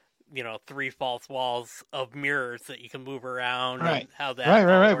 3 false walls of mirrors that you can move around. Right. And how that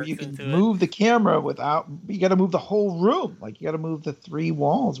right. Where you can move the camera without, you got to move the whole room. Like you got to move the 3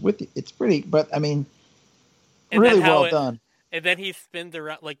 walls with it. It's pretty, but I mean, really well done. And then he spins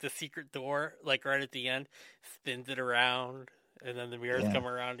around like the secret door, like right at the end, spins it around, and then the mirrors come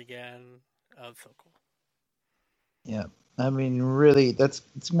around again. Oh, it's so cool. Yeah, I mean, really,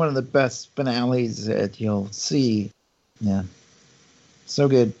 it's one of the best finales that you'll see. Yeah, so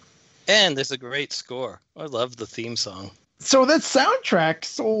good. And there's a great score. I love the theme song. So that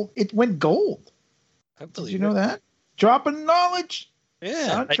soundtrack it went gold. Did you know that? Dropping knowledge. Yeah,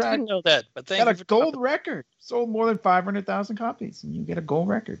 soundtrack, I didn't know that, but thank you. Got a gold record. Sold more than 500,000 copies, and you get a gold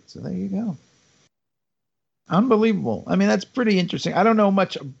record. So there you go. Unbelievable. I mean, that's pretty interesting. I don't know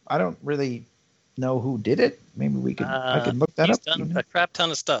much. I don't really know who did it. Maybe I could look that up. He's done a crap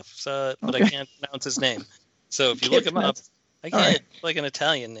ton of stuff, but I can't pronounce his name. So if you look him up, I can't. It's like an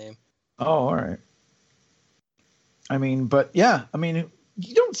Italian name. Oh, all right. I mean, but yeah, I mean,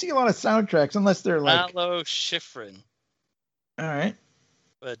 you don't see a lot of soundtracks unless they're like Malo Schifrin. All right.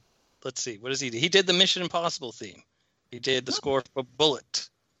 But let's see, what does he do? He did the Mission Impossible theme. He did the score for Bullet.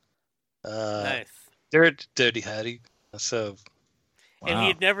 Nice. Dirty Harry. So. And he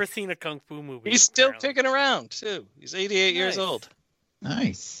had never seen a kung fu movie. He's still kicking around too. He's 88 years old.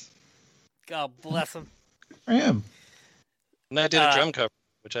 Nice. God bless him. I am. And I did a drum cover,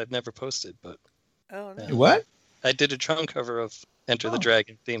 which I've never posted, but. Oh, nice. What? I did a drum cover of Enter the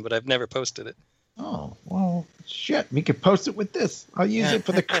Dragon theme, but I've never posted it. Oh, well, shit. We could post it with this. I'll use it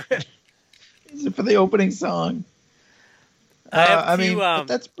for the credit. Use it for the opening song. I mean,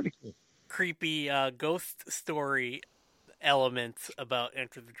 that's pretty cool. Creepy ghost story elements about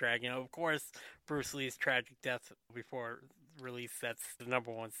Enter the Dragon. Of course, Bruce Lee's tragic death before release. That's the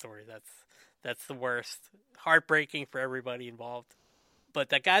number one story. That's the worst. Heartbreaking for everybody involved. But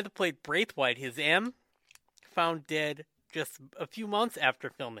that guy that played Braithwaite, his M, found dead just a few months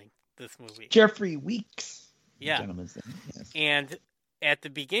after filming this movie. Jeffrey Weeks. Yeah. Gentleman's name. Yes. And at the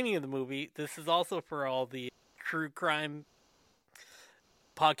beginning of the movie, this is also for all the true crime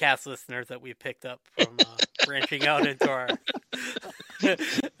podcast listeners that we picked up from branching out into our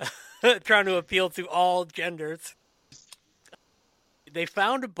trying to appeal to all genders. They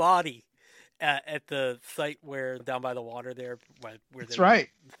found a body at the site where down by the water there, where That's they were right.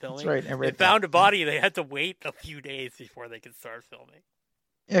 filming. That's right. I They read found that. a body. They had to wait a few days before they could start filming.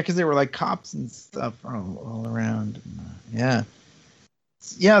 Yeah, because they were like cops and stuff all around. Yeah.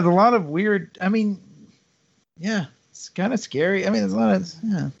 Yeah, there's a lot of weird. I mean, yeah, it's kind of scary. I mean, there's a lot of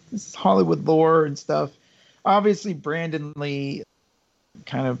this is Hollywood lore and stuff. Obviously, Brandon Lee,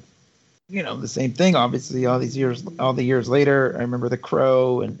 kind of, the same thing. Obviously, all the years later, I remember The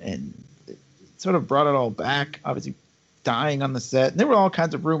Crow, and it sort of brought it all back. Obviously, dying on the set, and there were all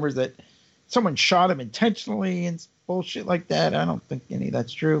kinds of rumors that someone shot him intentionally and bullshit like that. I don't think any of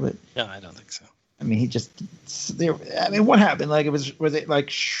that's true, but No, I don't think so. I mean, what happened? Like, was it like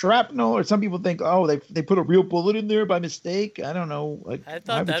shrapnel, or some people think, oh, they put a real bullet in there by mistake? I don't know. Like, I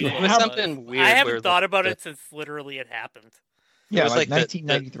thought that It was something weird. I haven't where thought about it since literally it happened. Yeah, It was like like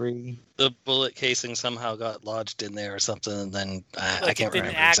 1993. the bullet casing somehow got lodged in there or something, and then I can't it didn't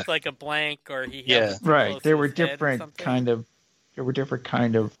remember. act like a blank, or he Yeah. held it too Right. close There to were his head or different something. kind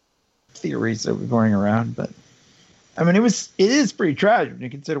of theories that were going around, but I mean, it is pretty tragic when you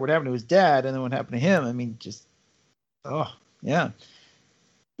consider what happened to his dad and then what happened to him. I mean, just yeah.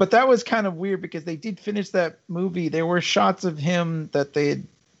 But that was kind of weird because they did finish that movie. There were shots of him that they had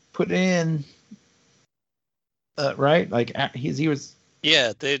put in, right? Like he was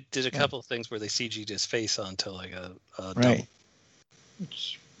Yeah, they did a couple of things where they CG'd his face onto like a right, double.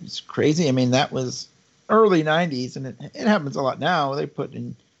 which is crazy. I mean, that was early '90s, and it happens a lot now. They put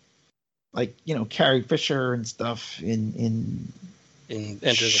in, like, Carrie Fisher and stuff in in Enter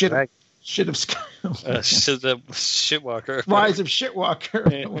the shit Dragon. shit of Sky. The Shitwalker. Rise of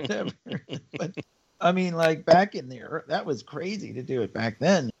Shitwalker or whatever. But I mean, like, back in there, that was crazy to do it back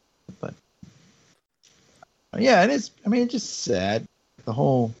then. But yeah, it is. I mean, it's just sad. The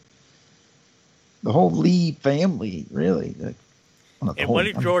whole Lee family, really. Like, not the And whole- what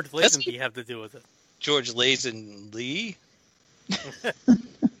did George That's- Lazenby have to do with it? George Lazenby Lee.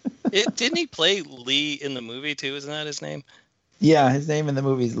 Didn't he play Lee in the movie too? Isn't that his name? Yeah, his name in the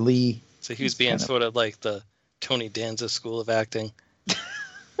movie is Lee. So he was He's being kind of- sort of like the Tony Danza School of Acting.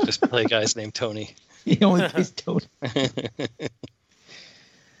 Just play guys named Tony. He only plays Tony.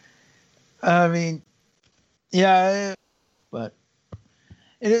 I mean, yeah, but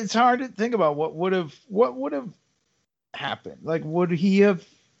it's hard to think about what would have happened. Like, would he have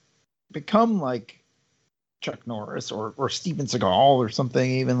become like Chuck Norris or Steven Seagal or something?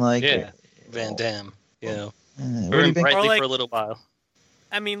 Even like Van Damme. what do Burn you think? brightly Or like- for a little while.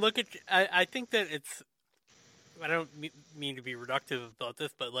 I mean, look at. I think that it's. I don't mean to be reductive about this,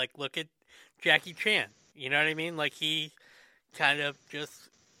 but like, look at Jackie Chan. You know what I mean? Like, he kind of just,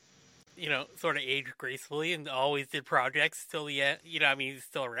 sort of aged gracefully and always did projects till the end. I mean, he's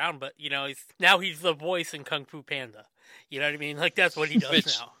still around, but he's the voice in Kung Fu Panda. You know what I mean? Like, that's what he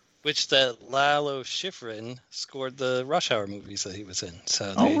does now. Which that Lalo Schifrin scored the Rush Hour movies that he was in.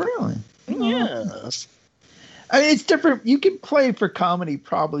 So Oh, really? Yes. I mean, it's different. You can play for comedy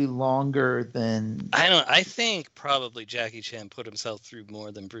probably longer than. I think probably Jackie Chan put himself through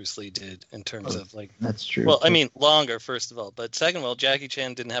more than Bruce Lee did in terms of like. That's true. Well, I mean, longer first of all, but second of all, Jackie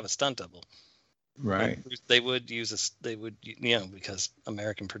Chan didn't have a stunt double. right. They would because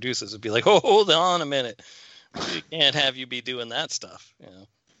American producers would be like, "Oh, hold on a minute, we can't have you be doing that stuff."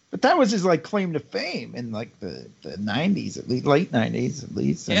 But that was his like claim to fame in like the 90s, at least late 90s at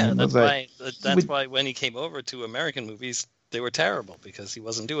least. I Yeah, mean, that's was why. That's would- why when he came over to American movies, they were terrible because he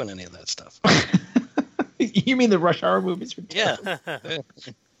wasn't doing any of that stuff. You mean the Rush Hour movies were Yeah. terrible?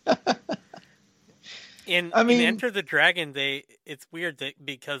 In mean- Enter the Dragon, it's weird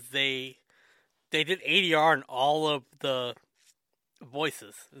because they did ADR on all of the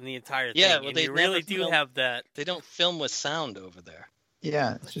voices in the entire thing. Yeah, well, and they you really never do filmed- have that. They don't film with sound over there.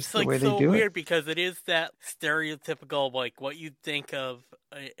 Yeah, it's just It's the like way so they do weird it. because it is that stereotypical, like what you'd think of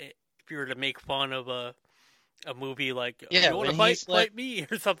if you were to make fun of a movie like Yeah, you want to when fight, he's like- fight me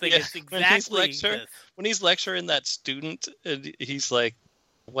or something. Yeah, It's when he's exactly lecturing- this. When he's lecturing that student, and he's like,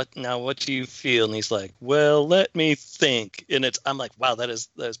 "What now? What do you feel?" And he's like, "Well, let me think." And I'm like, "Wow, that is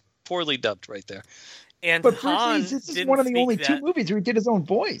poorly dubbed right there." And But Bruce Han Lee, this is didn't one of the speak only that. two movies where he did his own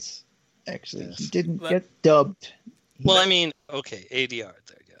voice. Actually, Yes. he didn't But- get dubbed. Well, I mean, okay, ADR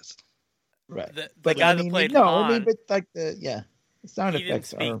there, yes. Right. The But guy I that mean, played no, Han, I mean, but like the sound he didn't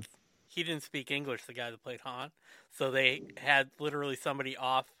effects are. speak. He didn't speak English. The guy that played Han, so they had literally somebody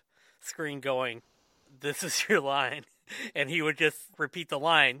off screen going, "This is your line," and he would just repeat the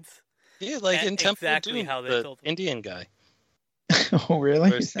lines. Yeah, like in Temple Exactly of Doom, how they the told him. Indian guy, Oh, really?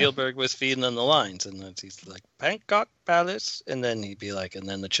 where Spielberg was feeding them the lines, and then he's like, "Bangkok Palace," and then he'd be like, "And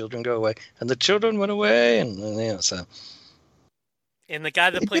then the children go away," and the children went away, and so. And the guy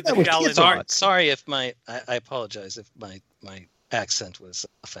that They played did the that with Kids a Shaolin. lot. Sorry if I apologize if my accent was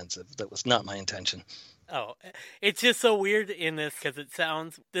offensive. That was not my intention. Oh, it's just so weird in this because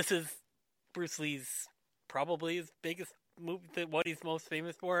this is Bruce Lee's probably his biggest movie, what he's most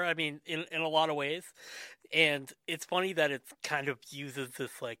famous for. I mean, in a lot of ways. And it's funny that it kind of uses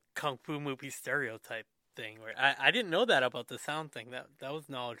this like kung fu movie stereotype thing where I didn't know that about the sound thing. That was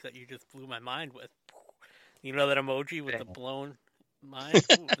knowledge that you just blew my mind with. You know that emoji with the blown mind?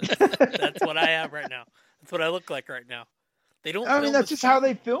 Ooh, that's what I have right now. That's what I look like right now. They don't. I mean, that's just how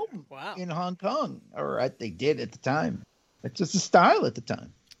they film Wow. in Hong Kong, or they did at the time. It's just a style at the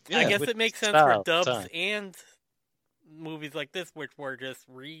time. I guess with it makes sense style, for dubs time. and movies like this, which were just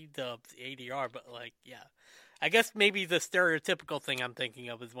redubs ADR. But like, yeah, I guess maybe the stereotypical thing I'm thinking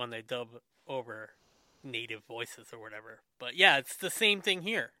of is when they dub over native voices or whatever. But yeah, it's the same thing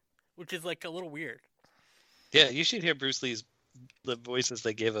here, which is like a little weird. Yeah, you should hear Bruce Lee's the voices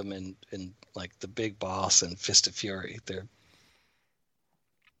they give him in like The Big Boss and Fist of Fury. They're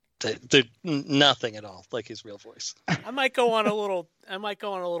nothing at all like his real voice. I might go on a little. I'm going to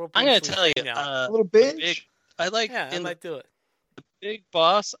Bruce Lee tell you, thing now. A little binge. I like Yeah, I in might do it. the Big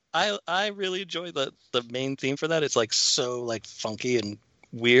Boss. I really enjoy the main theme for that. It's like so like funky and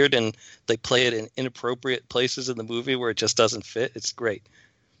weird, and they play it in inappropriate places in the movie where it just doesn't fit. It's great.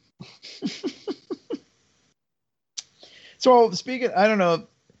 So speaking, I don't know,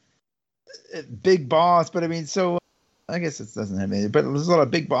 Big Boss, but I mean, so I guess it doesn't have any, but there's a lot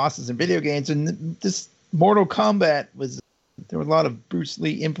of big bosses in video games, and this Mortal Kombat there were a lot of Bruce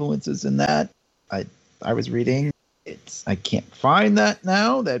Lee influences in that. I was reading. I can't find that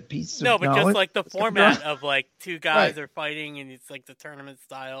now. That piece of No, but knowledge. just like the format of like two guys are fighting, and it's like the tournament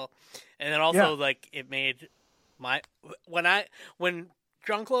style, and then also like it made when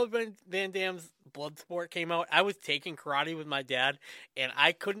Jean-Claude Van Damme's Bloodsport came out, I was taking karate with my dad, and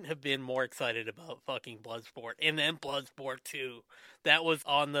I couldn't have been more excited about fucking Bloodsport. And then Bloodsport 2, that was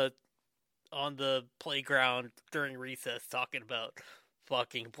on the playground during recess talking about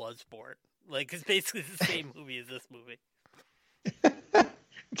fucking Bloodsport. Like, it's basically the same movie as this movie.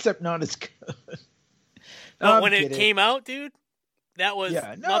 Except not as good. But when it came out, dude, that was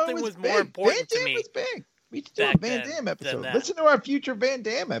nothing was more important to me. Was big. We should do a Van Damme episode. Listen to our future Van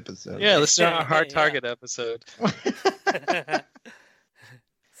Damme episode. Yeah, listen to our Hard Target episode.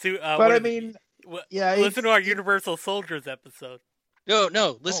 So, but I mean, listen to our Universal Soldiers episode.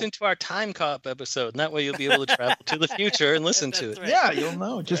 No, listen to our Time Cop episode, and that way you'll be able to travel to the future and listen to it. Right. Yeah, you'll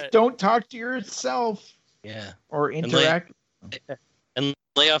know. Just don't talk to yourself. Yeah. Or interact. And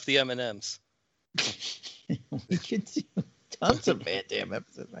lay off the M&Ms. We could do tons of Van Damme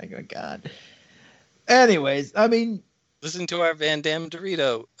episodes. My God. Anyways, I mean, listen to our Van Damme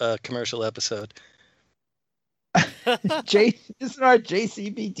Dorito commercial episode. This is our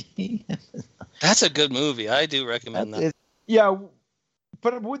JCVD. That's a good movie. I do recommend that. Yeah,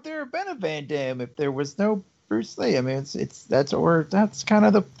 but would there have been a Van Damme if there was no Bruce Lee? I mean, that's kind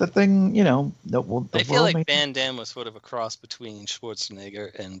of the thing, you know. I feel like Van Damme was sort of a cross between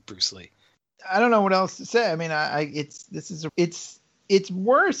Schwarzenegger and Bruce Lee. I don't know what else to say. I mean, it's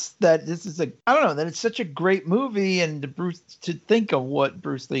worse that this is that it's such a great movie, and to think of what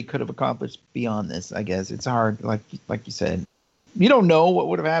Bruce Lee could have accomplished beyond this. I guess it's hard, like you said. You don't know what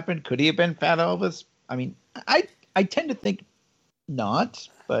would have happened. Could he have been Fat Elvis? I mean, I tend to think not,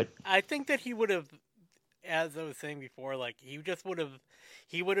 but I think that he would have, as I was saying before, like he would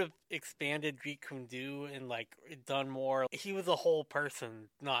have expanded Jeet Kune Do and like done more. He was a whole person,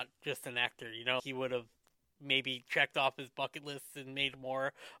 not just an actor. You know, he would have maybe checked off his bucket list and made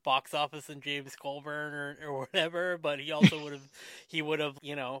more box office than James Colburn or whatever, but he also would have,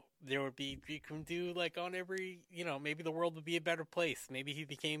 you know, there would be Jeet Kune Do like on every, you know, maybe the world would be a better place. Maybe he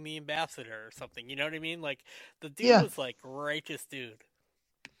became the ambassador or something, you know what I mean? Like the dude was like righteous dude.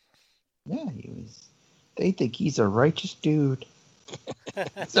 Yeah, he was. They think he's a righteous dude.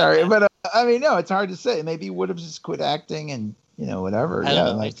 Sorry, but I mean, no, it's hard to say. Maybe he would have just quit acting and, you know, whatever. I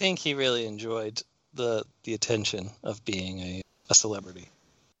don't know. I think he really enjoyed the attention of being a celebrity.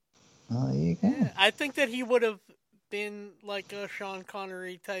 Oh, you go. Yeah, I think that he would have been like a Sean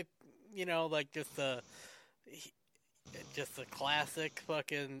Connery type, you know, like just a classic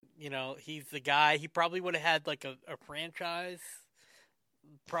fucking, you know, he's the guy. He probably would have had like a franchise,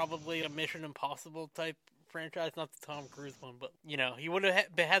 probably a Mission Impossible type franchise, not the Tom Cruise one, but, you know, he would have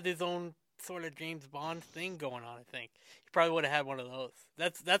had his own sort of James Bond thing going on, I think. He probably would have had one of those.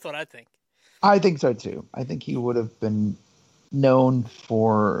 That's what I think. I think so too. I think he would have been known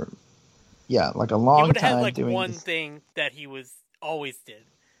for, like a long time. He would have had like one thing that he always did,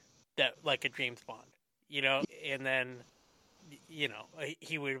 that like a James Bond, you know, and then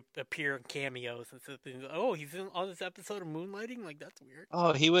he would appear in cameos and stuff. Oh, he's on this episode of Moonlighting? Like, that's weird.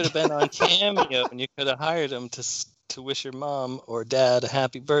 Oh, he would have been on Cameo, and you could have hired him to wish your mom or dad a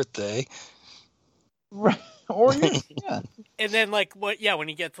happy birthday. Right. Or yeah. And then, like, when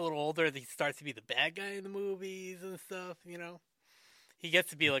he gets a little older, he starts to be the bad guy in the movies and stuff, He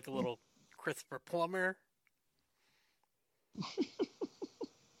gets to be like a little Christopher Plummer.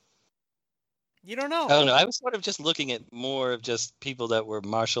 You don't know. I don't know. I was sort of just looking at more of just people that were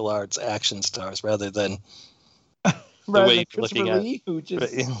martial arts action stars rather than the way you're looking at Lee, who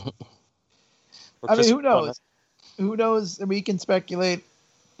just... I mean, who knows? Who knows? I mean, we can speculate,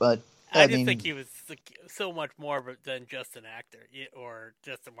 but I just think he was so much more than just an actor or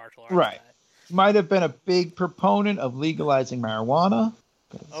just a martial arts right. guy. Might have been a big proponent of legalizing marijuana.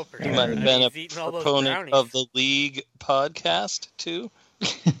 Oh, for he sure. might have been a proponent brownies. of the League podcast too.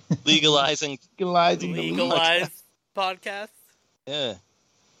 Legalizing Legalized podcast. Yeah.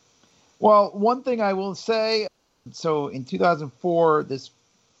 Well, one thing I will say, so in 2004, this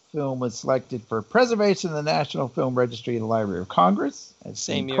film was selected for preservation in the National Film Registry of the Library of Congress.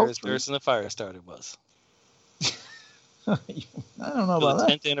 Same year as Earth and the Fire started was. I don't know about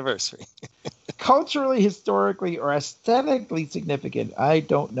that. 10th anniversary. Culturally, historically, or aesthetically significant. I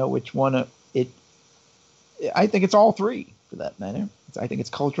don't know which one I think it's all three, for that matter. I think it's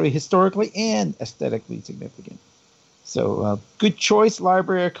culturally, historically, and aesthetically significant. So, good choice,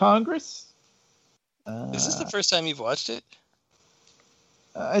 Library of Congress. Is this the first time you've watched it?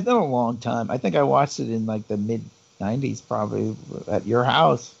 It's been a long time. I think I watched it in like the mid-'90s, probably at your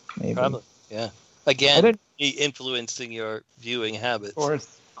house, maybe. Probably, yeah. Again, influencing your viewing habits. Of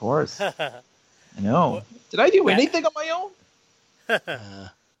course. I know. Did I do anything on my own?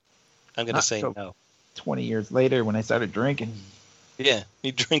 I'm going to say no. 20 years later when I started drinking. Yeah,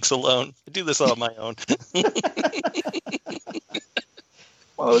 he drinks alone. I do this all on my own.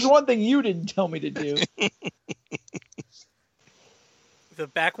 Well, it was one thing you didn't tell me to do. So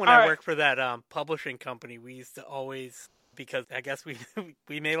back when I worked for that publishing company, we used to always, because I guess we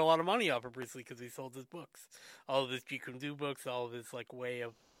made a lot of money off of Bruce Lee because we sold his books, all of his Jeet Kune Do books, all of his like way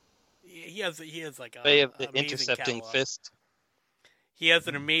of. He has like a way of the intercepting catalog. fist. He has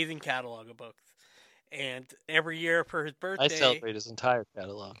an amazing catalog of books, and every year for his birthday, I celebrate his entire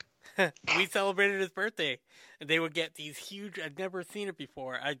catalog. We celebrated his birthday, and they would get these huge. I'd never seen it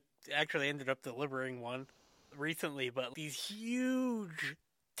before. I actually ended up delivering one recently, but these huge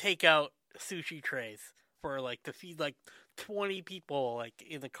takeout sushi trays for like to feed like 20 people like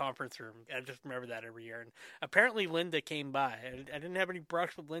in the conference room. I just remember that every year. And apparently Linda came by. I didn't have any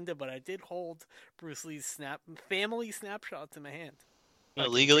brush with Linda, but I did hold Bruce Lee's family snapshots in my hand.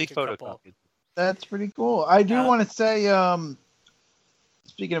 Legally photocopied. That's pretty cool. I do want to say,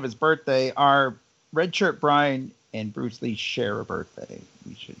 speaking of his birthday, our Red Shirt Brian and Bruce Lee share a birthday.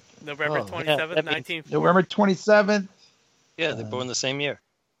 We should November 27th, 1940. November 27th. Yeah, they're born the same year.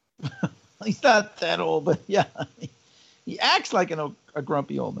 He's not that old, but yeah. He acts like a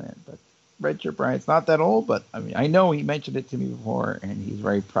grumpy old man. But Red Shirt Brian's not that old, but I mean, I know he mentioned it to me before, and he's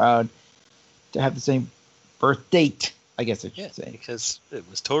very proud to have the same birth date, I guess I should say. Because it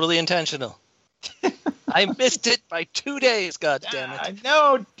was totally intentional. I missed it by 2 days, God damn it. I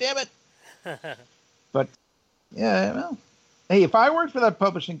know, damn it. But, yeah, well. Hey, if I worked for that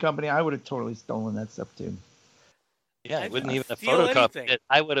publishing company, I would have totally stolen that stuff, too. Yeah, I wouldn't even have steal photocopied anything. it.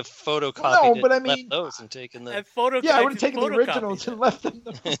 I would have photocopied No, but it, I mean- left those, and taken the... Yeah, I would have taken the originals and left them.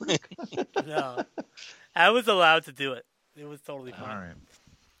 No. I was allowed to do it. It was totally fine.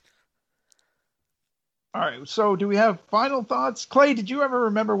 All right, so do we have final thoughts? Clay, did you ever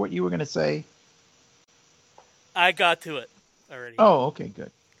remember what you were going to say? I got to it already. Oh, okay,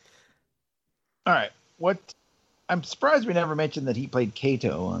 good. All right, I'm surprised we never mentioned that he played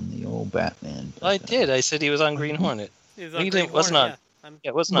Kato on the old Batman. I did. I said he was on Green Hornet. He was on He Green wasn't Hornet, on.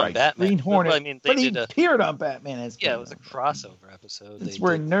 Yeah, it wasn't on Batman. Green Hornet. But, I mean, they he did a. appeared on Batman as Yeah, Kato. it was a crossover episode. Since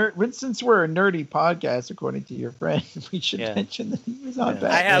we're a nerdy podcast, according to your friend, we should mention that he was on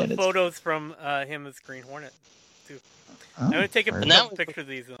Batman. I have photos from him as Green Hornet too. I'm gonna take a picture of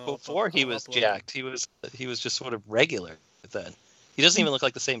these. Before he was jacked, he was just sort of regular then. He doesn't even look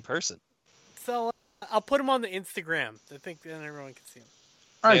like the same person. So I'll put him on the Instagram. I think then everyone can see him.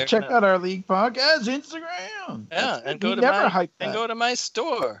 All right, check out our League Podcast Instagram. Yeah, and go to my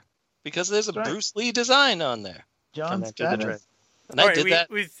store because there's a Bruce Lee design on there. John Status. And I did that.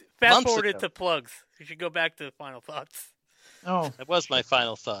 We fast forwarded to plugs. You should go back to final thoughts. Oh, that was my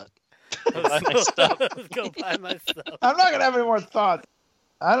final thought. Let's go buy my stuff. I'm not gonna have any more thoughts.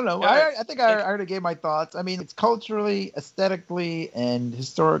 I don't know. I think I already gave my thoughts. I mean, it's culturally, aesthetically, and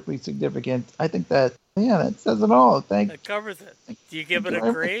historically significant. I think that Yeah, that says it all. That covers it. Do you give it a Thank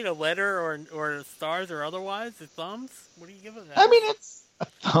you. grade, a letter, or stars, or otherwise? The thumbs? What do you give it? I mean, it's a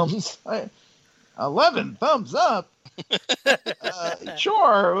thumbs. 11 thumbs up.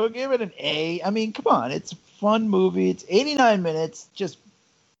 Sure, we'll give it an A. I mean, come on, it's a fun movie. It's 89 minutes. Just,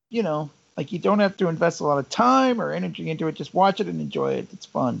 like you don't have to invest a lot of time or energy into it. Just watch it and enjoy it. It's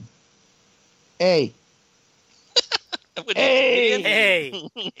fun. A. Hey.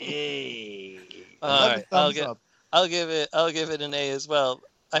 A. All right, thumbs up. I'll give it an A as well.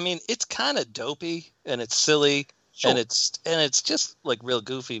 I mean, it's kind of dopey and it's silly Sure. and it's just like real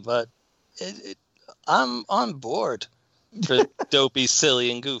goofy, but I'm on board for dopey,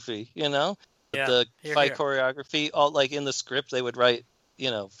 silly, and goofy. Yeah, The here, fight here. choreography, all like in the script, they would write,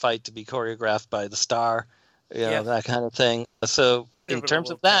 fight to be choreographed by the star, Yeah. that kind of thing. So in Give it a terms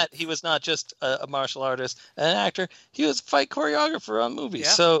little of that, touch. he was not just a martial artist and an actor; he was a fight choreographer on movies.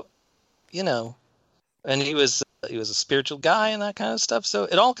 Yeah. So, and he was a spiritual guy and that kind of stuff. So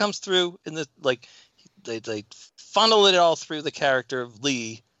it all comes through in the they funnel it all through the character of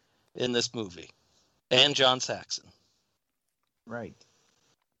Lee in this movie, and John Saxon. Right.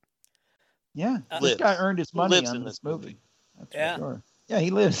 Yeah, this Lives. guy earned his money Lives on in this this movie. movie. That's Yeah. for sure. Yeah, he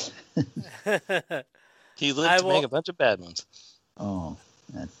lives. He lived to make a bunch of bad ones. Oh,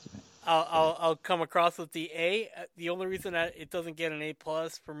 that's too bad. I'll come across with the A. The only reason that it doesn't get an A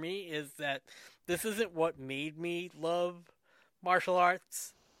plus for me is that this isn't what made me love martial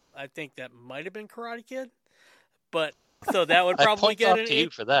arts. I think that might have been Karate Kid, but so that would I probably point get off an to you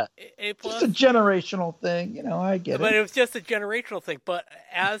for that. A plus. Just a generational thing, I get But it. it was just a generational thing. But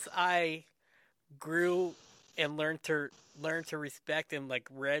as I grew and learned to respect and like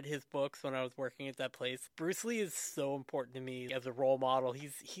read his books when I was working at that place, Bruce Lee is so important to me as a role model.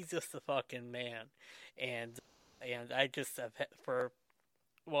 He's just a fucking man, and I just have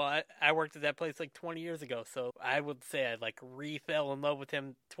I worked at that place like 20 years ago, so I would say I like fell in love with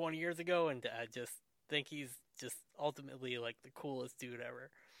him 20 years ago, and I just think he's just ultimately like the coolest dude ever.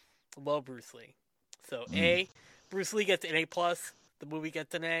 Love Bruce Lee. So A, Bruce Lee gets an A plus. The movie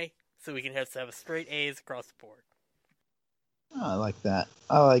gets an A, so we can have straight A's across the board. Oh, I like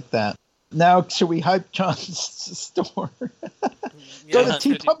that. Now, should we hype John's store? Go Yeah. to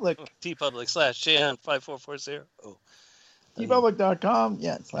TeePublic. TeePublic/JN5440. Oh. TeePublic.com.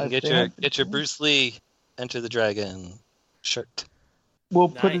 Yeah, Get your Bruce Lee Enter the Dragon shirt. We'll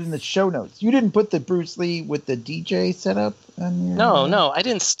put it in the Nice. show notes. You didn't put the Bruce Lee with the DJ setup on your... No, I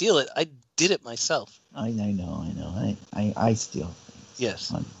didn't steal it. I did it myself. I know. I steal things.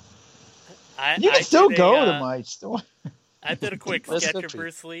 Yes. Fun. I You can still did go to my store. I did a quick That's sketch good of for you.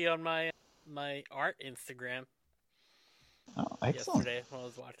 Bruce Lee on my art Instagram Oh, excellent. yesterday when I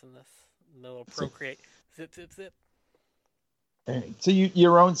was watching this. The little Procreate. Zip, zip, zip. All right. So you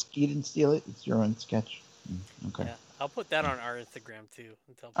didn't steal it? It's your own sketch? Okay. Yeah, I'll put that on our Instagram too.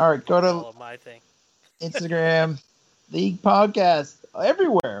 All right, go to- follow my thing. Instagram, League Podcast,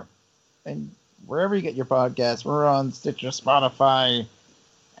 everywhere. And wherever you get your podcasts. We're on Stitcher, Spotify,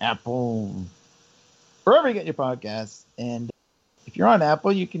 Apple, wherever you get your podcasts. And if you're on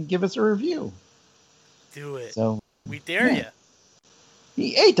Apple, you can give us a review. Do it. So We dare Yeah. you.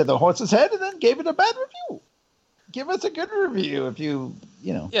 he ate to the horse's head and then gave it a bad review. Give us a good review if you.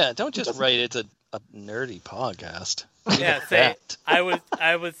 Yeah, don't just write it's a nerdy podcast. Yeah, say I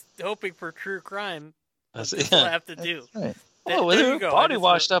was hoping for true crime. That's That's what I have to do. That's right. Oh, There we're you go. body I just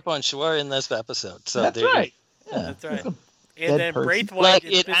washed up on shore in this episode. So That's there you go. right. Yeah, That's right. it's a And dead then person. Braithwaite Like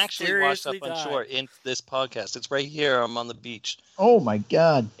is it actually washed up mysteriously on died. shore in this podcast. It's right here. I'm on the beach. Oh my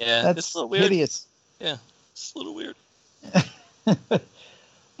God. Yeah, That's it's a little weird. hideous. It's a little weird.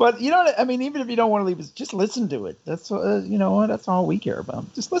 But I mean, even if you don't want to leave us, just listen to it. That's that's all we care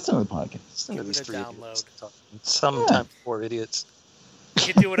about. Just listen to the podcast. Listen to Give these it a three download. idiots talking. Sometimes four idiots.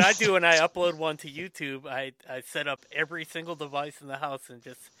 You can do what I do when I upload one to YouTube. I set up every single device in the house and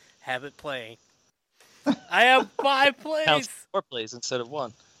just have it playing. I have 5 plays. Counts 4 plays instead of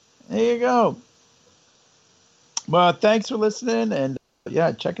 1. There you go. Well, thanks for listening, and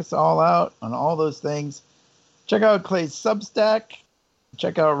check us all out on all those things. Check out Clay's Substack.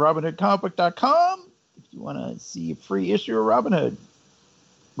 Check out RobinHoodComicBook.com if you want to see a free issue of Robin Hood.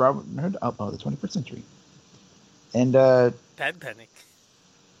 The 21st century. And Patent pending.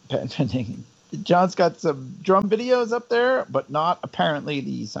 pending. John's got some drum videos up there, but not apparently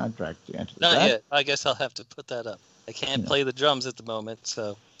the soundtrack to Enter the Not Dragon. yet. I guess I'll have to put that up. I can't Yeah. play the drums at the moment,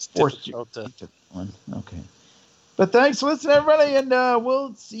 so it's Forced you. difficult to... One. Okay. But thanks for listening, everybody, and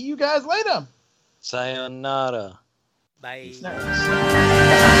we'll see you guys later. Sayonara. Bye.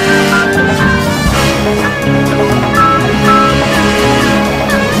 Nice.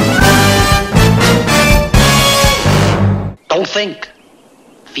 think,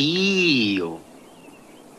 feel,